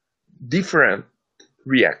different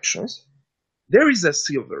reactions, there is a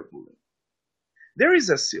silver bullet. There is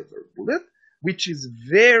a silver bullet which is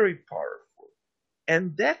very powerful,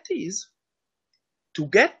 and that is to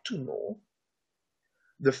get to know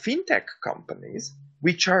the fintech companies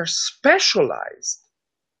which are specialized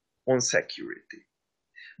on security.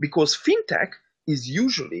 Because fintech is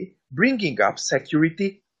usually bringing up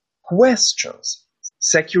security questions,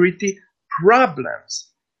 security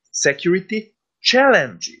problems, security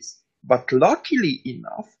challenges. But luckily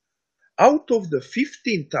enough, out of the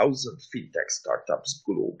 15,000 fintech startups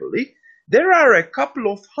globally, there are a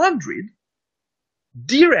couple of hundred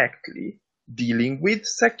directly dealing with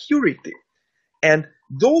security. And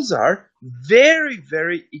those are very,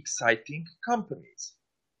 very exciting companies.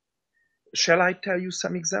 Shall I tell you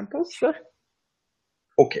some examples? Sure.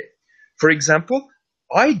 Okay. For example,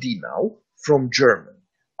 ID Now from Germany.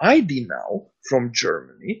 ID Now from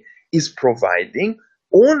Germany is providing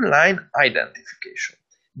online identification.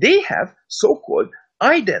 They have so-called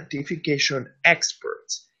identification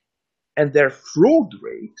experts, and their fraud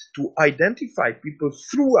rate to identify people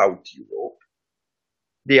throughout Europe,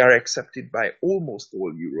 they are accepted by almost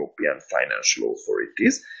all European financial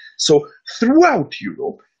authorities. So throughout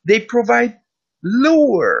Europe, they provide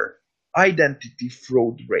lower identity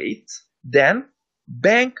fraud rates than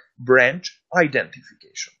bank branch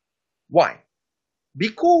identification. Why?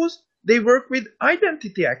 Because they work with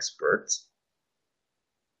identity experts,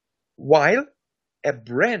 while a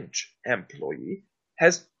branch employee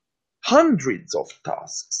has hundreds of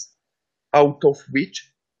tasks, out of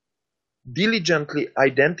which diligently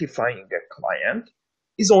identifying a client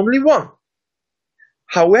is only one.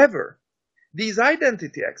 However, these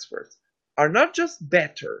identity experts are not just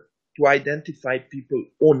better to identify people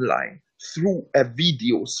online through a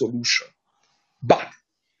video solution, but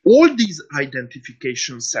all these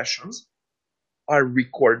identification sessions are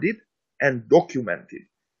recorded and documented.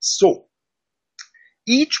 So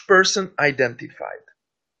each person identified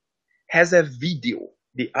has a video,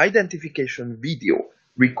 the identification video,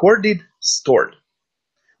 recorded, stored,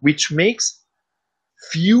 which makes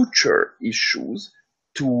future issues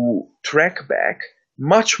to track back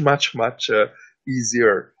much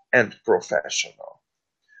easier and professional.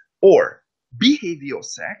 Or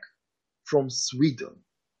Behaviosec from Sweden.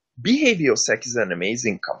 Behaviosec is an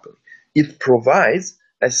amazing company. It provides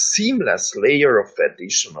a seamless layer of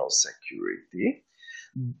additional security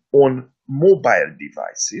on mobile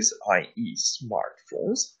devices, i.e.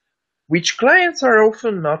 smartphones, which clients are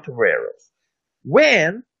often not aware of.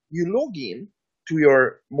 When you log in to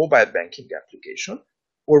your mobile banking application,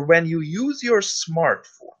 or when you use your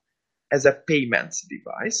smartphone as a payments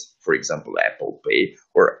device, for example, Apple Pay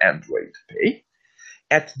or Android Pay,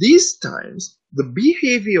 at these times, the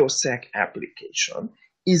Behaviosec application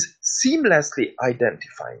is seamlessly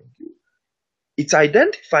identifying you. It's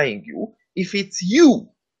identifying you if it's you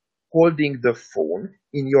holding the phone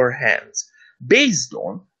in your hands, based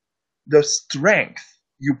on the strength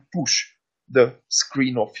you push the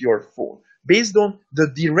screen of your phone, based on the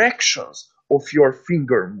directions of your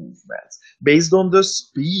finger movements, based on the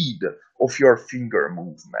speed of your finger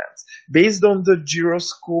movements, based on the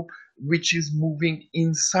gyroscope which is moving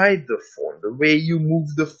inside the phone, the way you move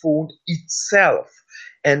the phone itself,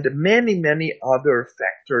 and many other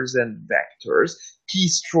factors and vectors.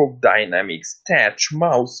 Keystroke dynamics, touch,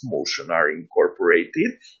 mouse motion are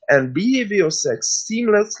incorporated, and Behaviosec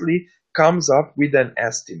seamlessly comes up with an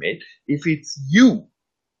estimate if it's you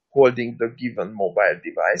holding the given mobile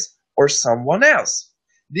device or someone else.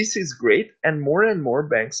 This is great, and more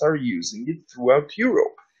banks are using it throughout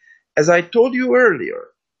Europe. As I told you earlier,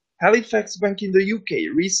 Halifax Bank in the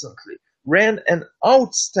UK recently ran an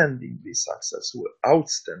outstandingly successful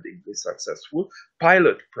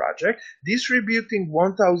pilot project distributing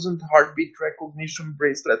 1,000 heartbeat recognition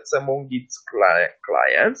bracelets among its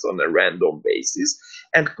clients on a random basis,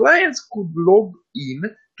 and clients could log in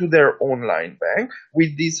to their online bank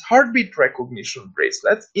with these heartbeat recognition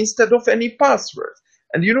bracelets instead of any passwords.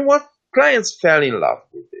 And you know what? Clients fell in love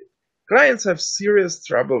with it. Clients have serious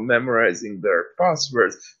trouble memorizing their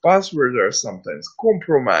passwords. Passwords are sometimes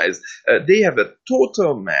compromised. They have a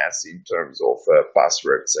total mess in terms of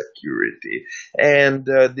password security. And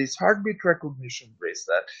this heartbeat recognition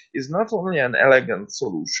bracelet is not only an elegant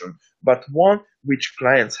solution, but one which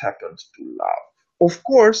clients happen to love. Of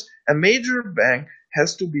course, a major bank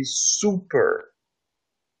has to be super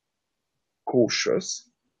cautious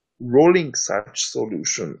rolling such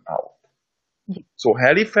solution out. So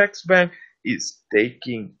Halifax Bank is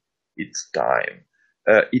taking its time.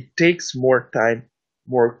 It takes more time,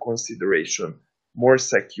 more consideration, more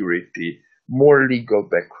security, more legal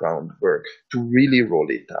background work to really roll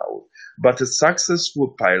it out. But a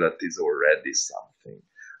successful pilot is already something.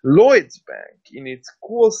 Lloyds Bank, in its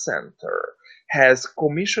call center, has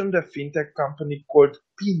commissioned a fintech company called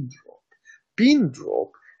Pindrop.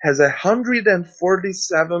 Pindrop has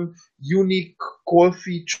 147 unique call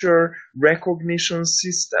feature recognition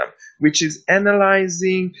system, which is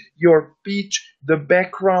analyzing your pitch, the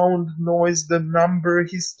background noise, the number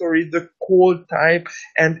history, the call type,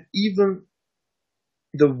 and even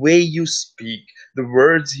the way you speak, the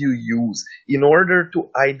words you use, in order to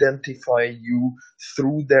identify you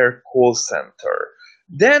through their call center.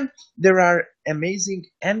 Then there are amazing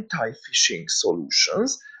anti-phishing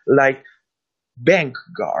solutions like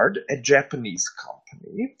BankGuard, a Japanese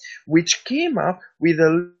company, which came up with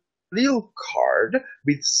a little card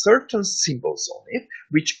with certain symbols on it,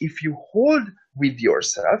 which if you hold with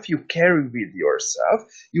yourself, you carry with yourself,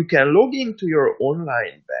 you can log into your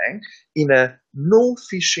online bank in a no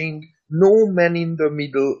phishing, no man in the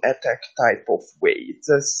middle attack type of way. It's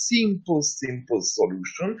a simple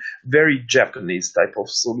solution, very Japanese type of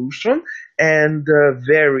solution, and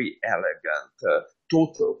very elegant.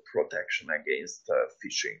 Total protection against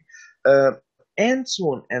phishing, and so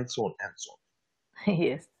on, and so on, and so on.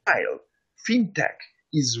 Yes. While fintech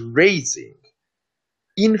is raising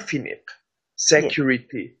infinite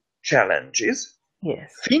security challenges,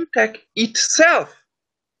 Yes. fintech itself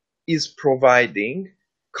is providing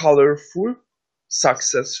colorful,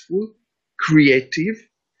 successful, creative,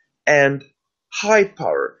 and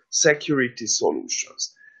high-power security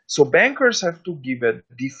solutions. So bankers have to give a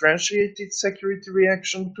differentiated security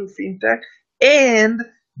reaction to fintech and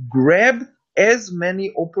grab as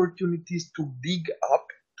many opportunities to dig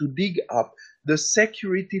up the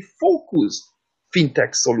security-focused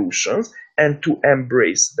fintech solutions and to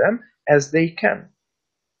embrace them as they can.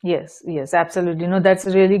 Yes, yes, absolutely. That's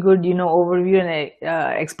a really good, overview and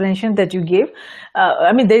explanation that you gave.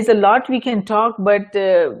 I mean, there's a lot we can talk, but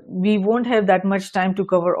we won't have that much time to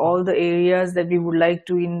cover all the areas that we would like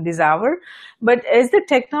to in this hour. But as the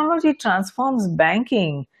technology transforms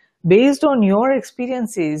banking, based on your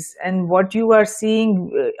experiences and what you are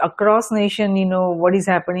seeing across nation, what is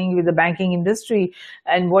happening with the banking industry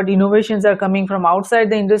and what innovations are coming from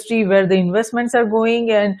outside the industry, where the investments are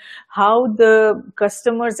going, and how the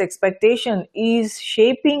customer's expectation is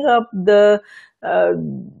shaping up the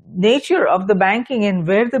nature of the banking and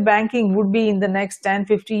where the banking would be in the next 10,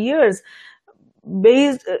 50 years.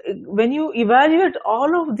 When you evaluate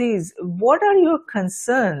all of these, what are your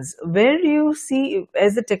concerns? Where do you see,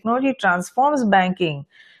 as the technology transforms banking,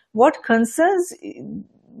 what concerns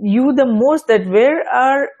you the most, that where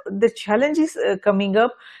are the challenges coming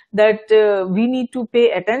up that we need to pay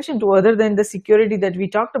attention to, other than the security that we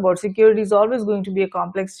talked about? Security is always going to be a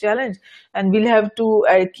complex challenge, and we'll have to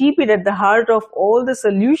keep it at the heart of all the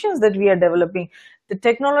solutions that we are developing. The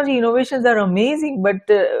technology innovations are amazing, but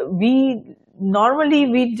we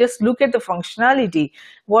just look at the functionality,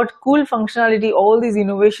 what cool functionality all these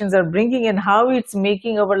innovations are bringing, and how it's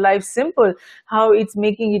making our life simple, how it's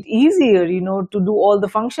making it easier, to do all the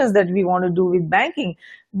functions that we want to do with banking.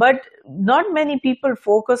 But not many people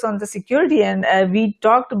focus on the security, and we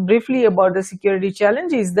talked briefly about the security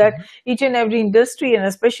challenges that each and every industry, and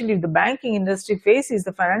especially the banking industry, faces,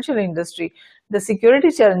 the financial industry. The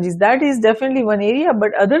security challenges, that is definitely one area.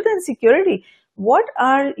 But other than security, what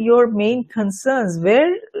are your main concerns?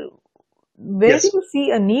 Where Yes. do you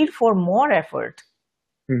see a need for more effort?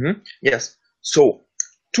 Yes. So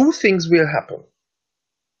two things will happen.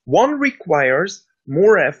 One requires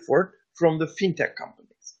more effort from the fintech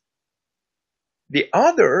companies. The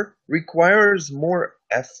other requires more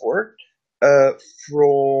effort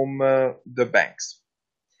from the banks.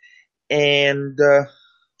 And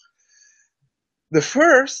the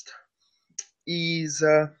first is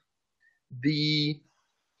the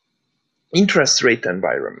interest rate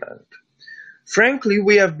environment. Frankly,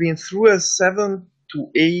 we have been through a 7 to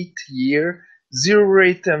 8 year zero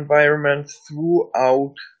rate environment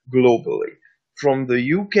throughout globally, from the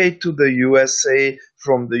UK to the USA,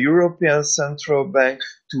 from the European Central Bank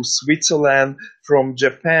to Switzerland, from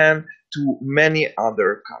Japan to many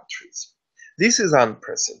other countries. This is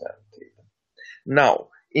unprecedented. Now,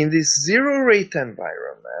 in this zero-rate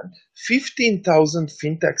environment, 15,000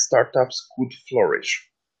 fintech startups could flourish.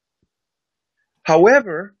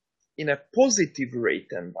 However, in a positive rate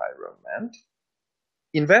environment,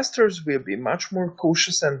 investors will be much more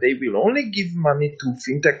cautious and they will only give money to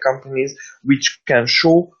fintech companies which can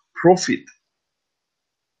show profit.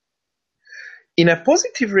 In a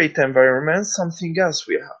positive rate environment, something else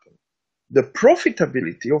will happen. The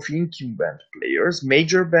profitability of incumbent players,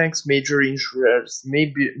 major banks, major insurers,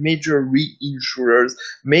 major reinsurers,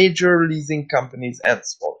 major leasing companies, and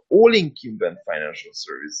so on, all incumbent financial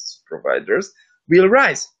services providers will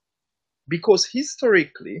rise. Because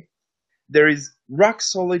historically, there is rock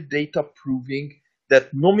solid data proving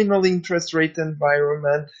that nominal interest rate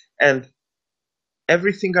environment and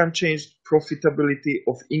everything unchanged profitability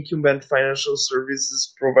of incumbent financial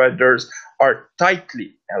services providers are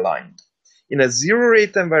tightly aligned. In a zero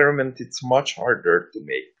rate environment, it's much harder to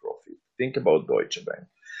make profit. Think about Deutsche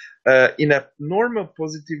Bank. In a normal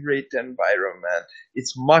positive rate environment,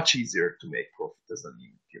 it's much easier to make profit as an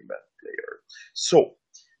incumbent player. So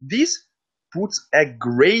this puts a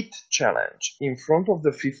great challenge in front of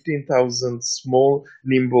the 15,000 small,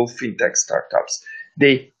 nimble fintech startups.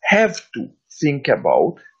 They have to think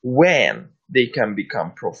about when they can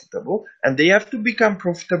become profitable, and they have to become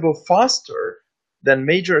profitable faster than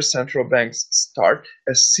major central banks start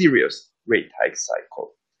a serious rate hike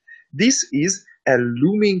cycle. This is a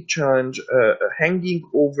looming challenge hanging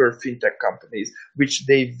over fintech companies, which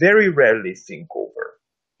they very rarely think over.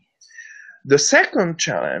 The second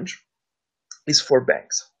challenge is for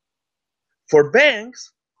banks. For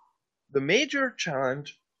banks, the major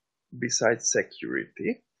challenge besides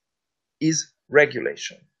security is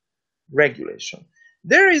regulation. Regulation.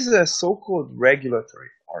 There is a so-called regulatory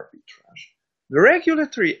arbitrage. The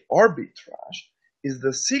regulatory arbitrage is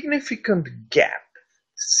the significant gap,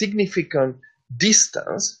 significant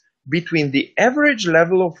distance between the average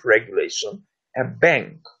level of regulation a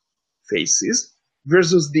bank faces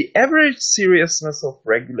versus the average seriousness of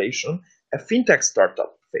regulation a fintech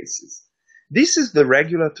startup faces. This is the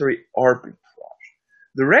regulatory arbitrage.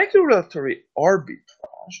 The regulatory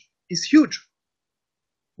arbitrage is huge.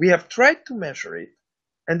 We have tried to measure it,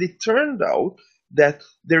 and it turned out that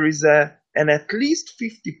there is an at least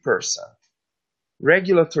 50%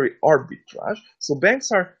 regulatory arbitrage. So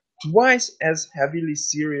banks are twice as heavily,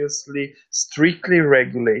 seriously, strictly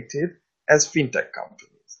regulated as fintech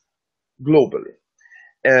companies globally,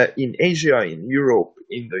 in Asia, in Europe,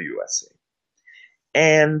 in the USA.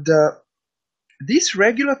 And this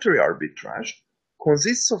regulatory arbitrage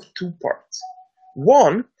consists of two parts.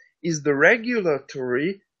 One is the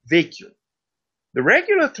regulatory vacuum. The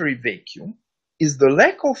regulatory vacuum is the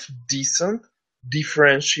lack of decent,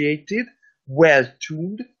 differentiated,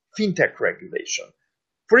 well-tuned fintech regulation.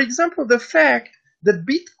 For example, the fact that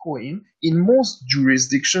Bitcoin in most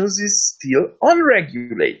jurisdictions is still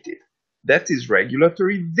unregulated. That is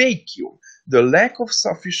regulatory vacuum, the lack of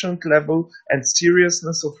sufficient level and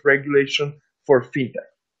seriousness of regulation for fintech.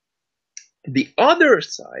 The other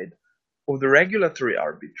side of the regulatory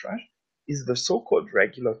arbitrage is the so-called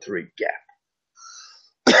regulatory gap.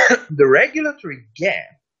 The regulatory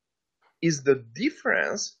gap is the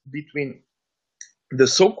difference between the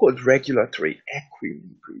so-called regulatory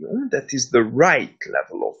equilibrium, that is the right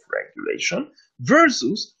level of regulation,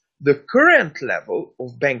 versus the current level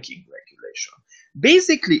of banking regulation.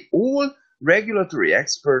 Basically, all regulatory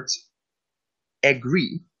experts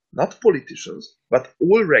agree, not politicians, but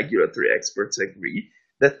all regulatory experts agree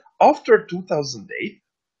that after 2008,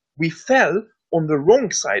 we fell on the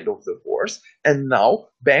wrong side of the horse, and now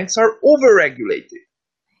banks are overregulated.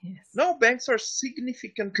 Yes. Now banks are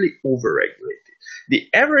significantly overregulated. The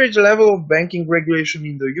average level of banking regulation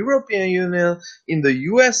in the European Union, in the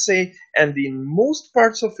USA, and in most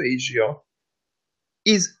parts of Asia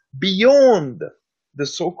is beyond the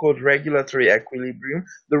so-called regulatory equilibrium,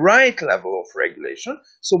 the right level of regulation.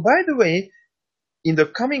 So by the way, in the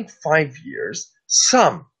coming 5 years,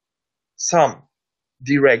 some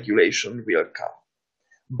deregulation will come.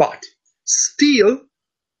 But still,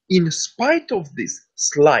 in spite of this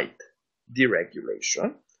slight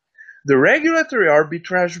deregulation, the regulatory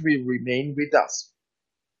arbitrage will remain with us.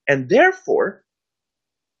 And therefore,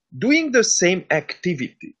 doing the same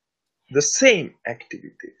activity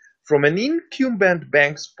from an incumbent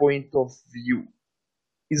bank's point of view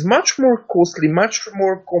is much more costly, much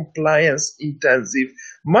more compliance intensive,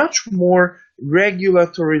 much more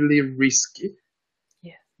regulatorily risky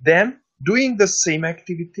than doing the same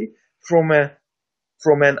activity from a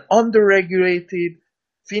from an underregulated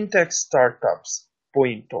fintech startups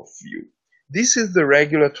point of view. This is the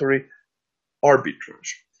regulatory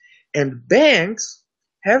arbitrage. And banks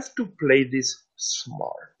have to play this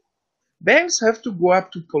smart. Banks have to go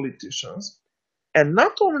up to politicians and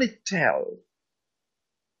not only tell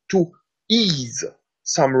to ease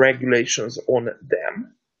some regulations on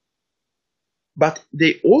them, but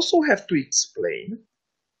they also have to explain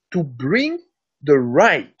to bring the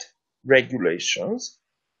right regulations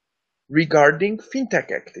regarding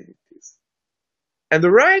fintech activities. And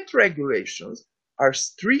the right regulations are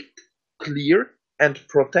strict, clear, and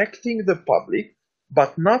protecting the public,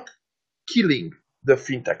 but not killing the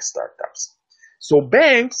fintech startups. So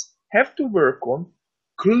banks have to work on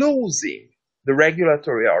closing the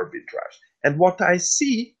regulatory arbitrage. And what I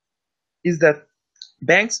see is that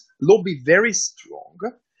banks lobby very strong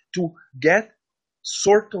to get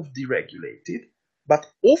sort of deregulated, but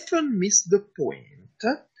often miss the point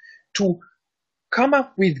to come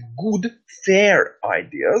up with good, fair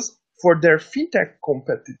ideas for their fintech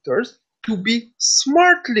competitors to be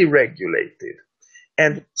smartly regulated.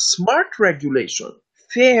 And smart regulation,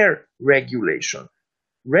 fair regulation,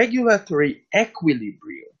 regulatory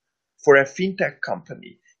equilibrium for a fintech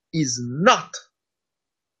company is not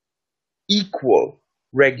equal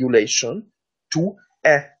regulation to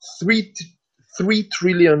a 3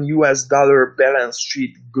 trillion US dollar balance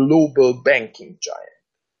sheet global banking giant.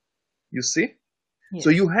 You see? Yes. So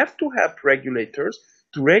you have to have regulators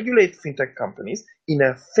to regulate fintech companies in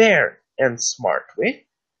a fair and smart way.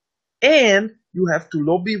 And you have to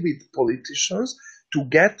lobby with politicians to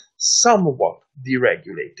get somewhat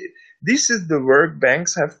deregulated. This is the work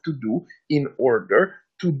banks have to do in order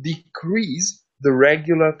to decrease the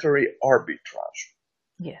regulatory arbitrage.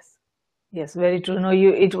 Yes. Yes, very true. No,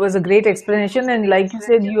 it was a great explanation. And like you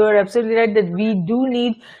said, you are absolutely right that we do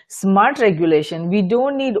need smart regulation. We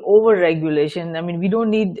don't need over regulation. I mean, we don't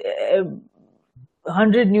need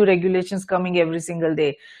 100 new regulations coming every single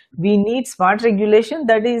day. We need smart regulation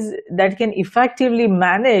that can effectively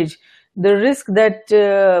manage the risk that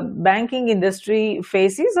banking industry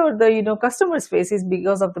faces, or the customers faces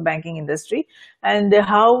because of the banking industry, and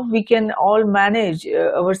how we can all manage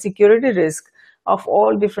our security risk of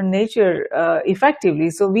all different nature effectively.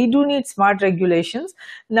 So we do need smart regulations.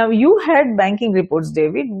 Now, you had banking reports,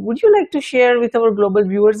 David. Would you like to share with our global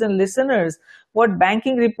viewers and listeners what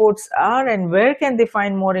banking reports are and where can they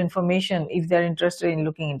find more information if they're interested in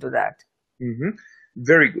looking into that? Mm-hmm.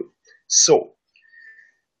 Very good. So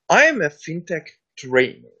I am a fintech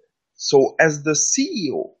trainer. So as the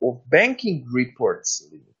CEO of Banking Reports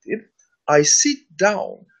Limited, I sit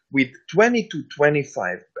down with 20 to 25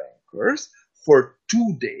 bankers for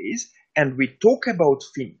 2 days and we talk about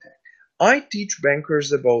fintech. I teach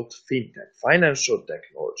bankers about fintech, financial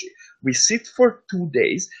technology. We sit for 2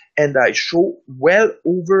 days and I show well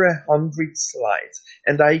over 100 slides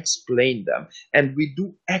and I explain them. And we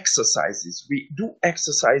do exercises. We do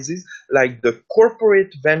exercises like the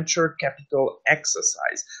corporate venture capital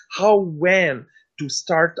exercise. When to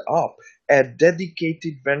start up a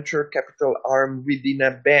dedicated venture capital arm within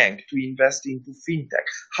a bank to invest into fintech,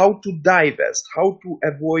 how to divest, how to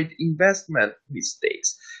avoid investment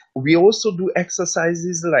mistakes. We also do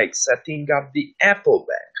exercises like setting up the Apple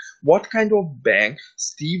Bank. What kind of bank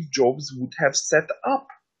Steve Jobs would have set up?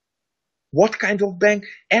 What kind of bank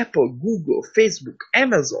Apple, Google, Facebook,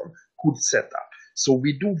 Amazon could set up? So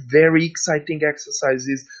we do very exciting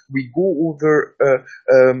exercises. We go over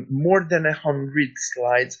more than 100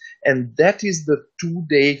 slides, and that is the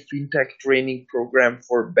 2-day fintech training program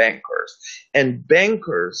for bankers. And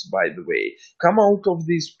bankers, by the way, come out of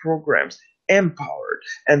these programs empowered,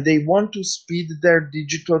 and they want to speed their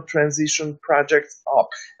digital transition projects up,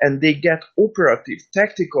 and they get operative,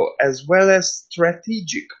 tactical, as well as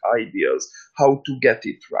strategic ideas how to get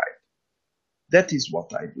it right. That is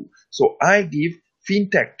what I do. So I give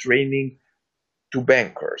fintech training to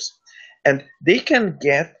bankers, and they can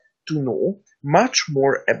get to know much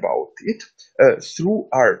more about it through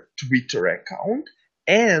our Twitter account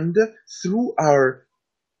and through our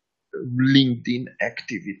LinkedIn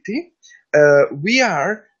activity. We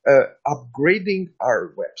are upgrading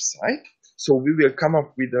our website. So we will come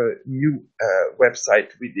up with a new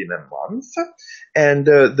website within a month. And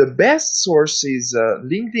the best source is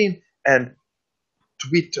LinkedIn and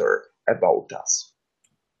Twitter about us.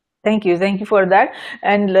 Thank you for that.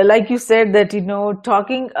 And like you said that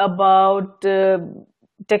talking about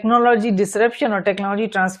technology disruption or technology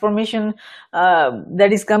transformation that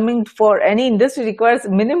is coming for any industry requires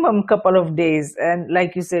minimum couple of days. And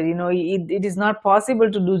like you said, it is not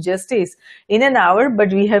possible to do justice in an hour,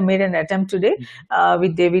 but we have made an attempt today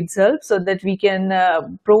with David's help so that we can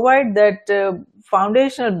provide that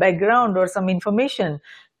foundational background or some information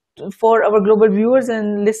for our global viewers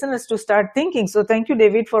and listeners to start thinking. So thank you,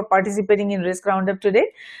 David, for participating in Risk Roundup today.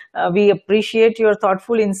 We appreciate your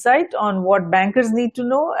thoughtful insight on what bankers need to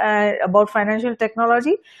know about financial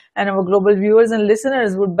technology, and our global viewers and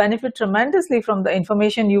listeners would benefit tremendously from the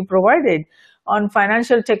information you provided on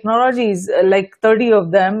financial technologies, like 30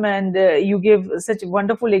 of them, and you give such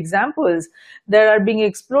wonderful examples that are being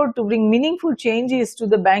explored to bring meaningful changes to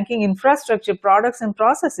the banking infrastructure, products, and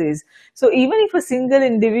processes. So even if a single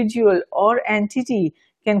individual or entity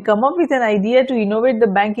can come up with an idea to innovate the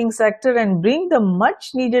banking sector and bring the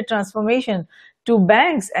much needed transformation to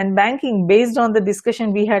banks and banking based on the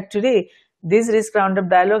discussion we had today, this Risk Roundup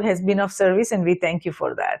dialogue has been of service, and we thank you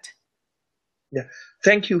for that. Yeah,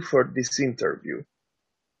 thank you for this interview.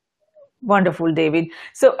 Wonderful, David.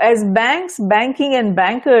 So as banks, banking, and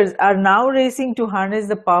bankers are now racing to harness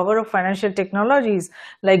the power of financial technologies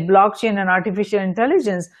like blockchain and artificial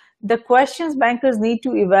intelligence, the questions bankers need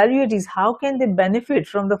to evaluate is how can they benefit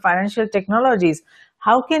from the financial technologies?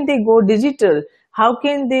 How can they go digital? How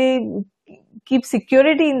can they keep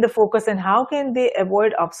security in the focus, and how can they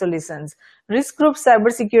avoid obsolescence? Risk Group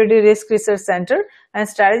Cybersecurity Risk Research Center and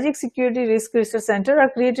Strategic Security Risk Research Center are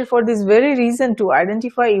created for this very reason, to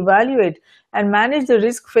identify, evaluate, and manage the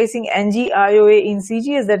risk facing NGIOA in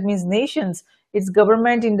CGS, that means nations, its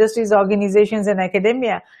government, industries, organizations, and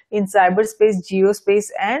academia in cyberspace,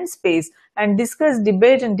 geospace, and space, and discuss,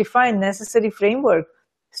 debate, and define necessary framework,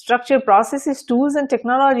 structure, processes, tools, and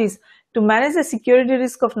technologies to manage the security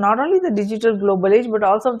risk of not only the digital global age, but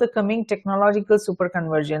also of the coming technological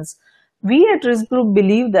superconvergence. We at Risk Group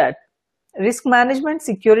believe that risk management,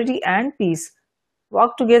 security, and peace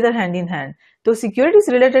walk together hand in hand. Though security is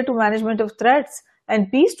related to management of threats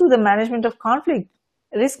and peace to the management of conflict,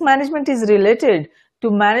 risk management is related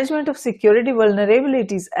to management of security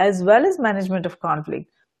vulnerabilities as well as management of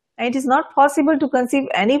conflict. And it is not possible to conceive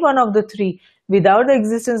any one of the three without the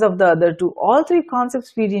existence of the other two. All three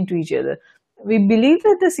concepts feed into each other. We believe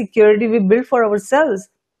that the security we build for ourselves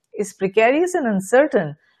is precarious and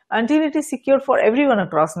uncertain until it is secure for everyone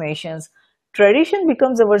across nations. Tradition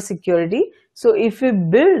becomes our security. So if we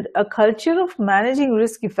build a culture of managing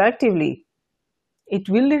risk effectively, it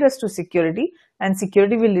will lead us to security, and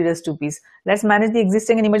security will lead us to peace. Let's manage the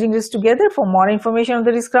existing and emerging risks together. For more information on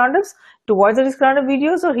the Risk Roundups, to watch the Risk Roundup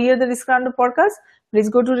videos or hear the Risk Roundup podcast, please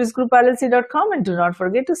go to riskgroupllc.com and do not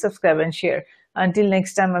forget to subscribe and share. Until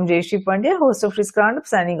next time, I'm Jayashree Pandya, host of Risk Roundup,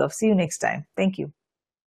 signing off. See you next time. Thank you.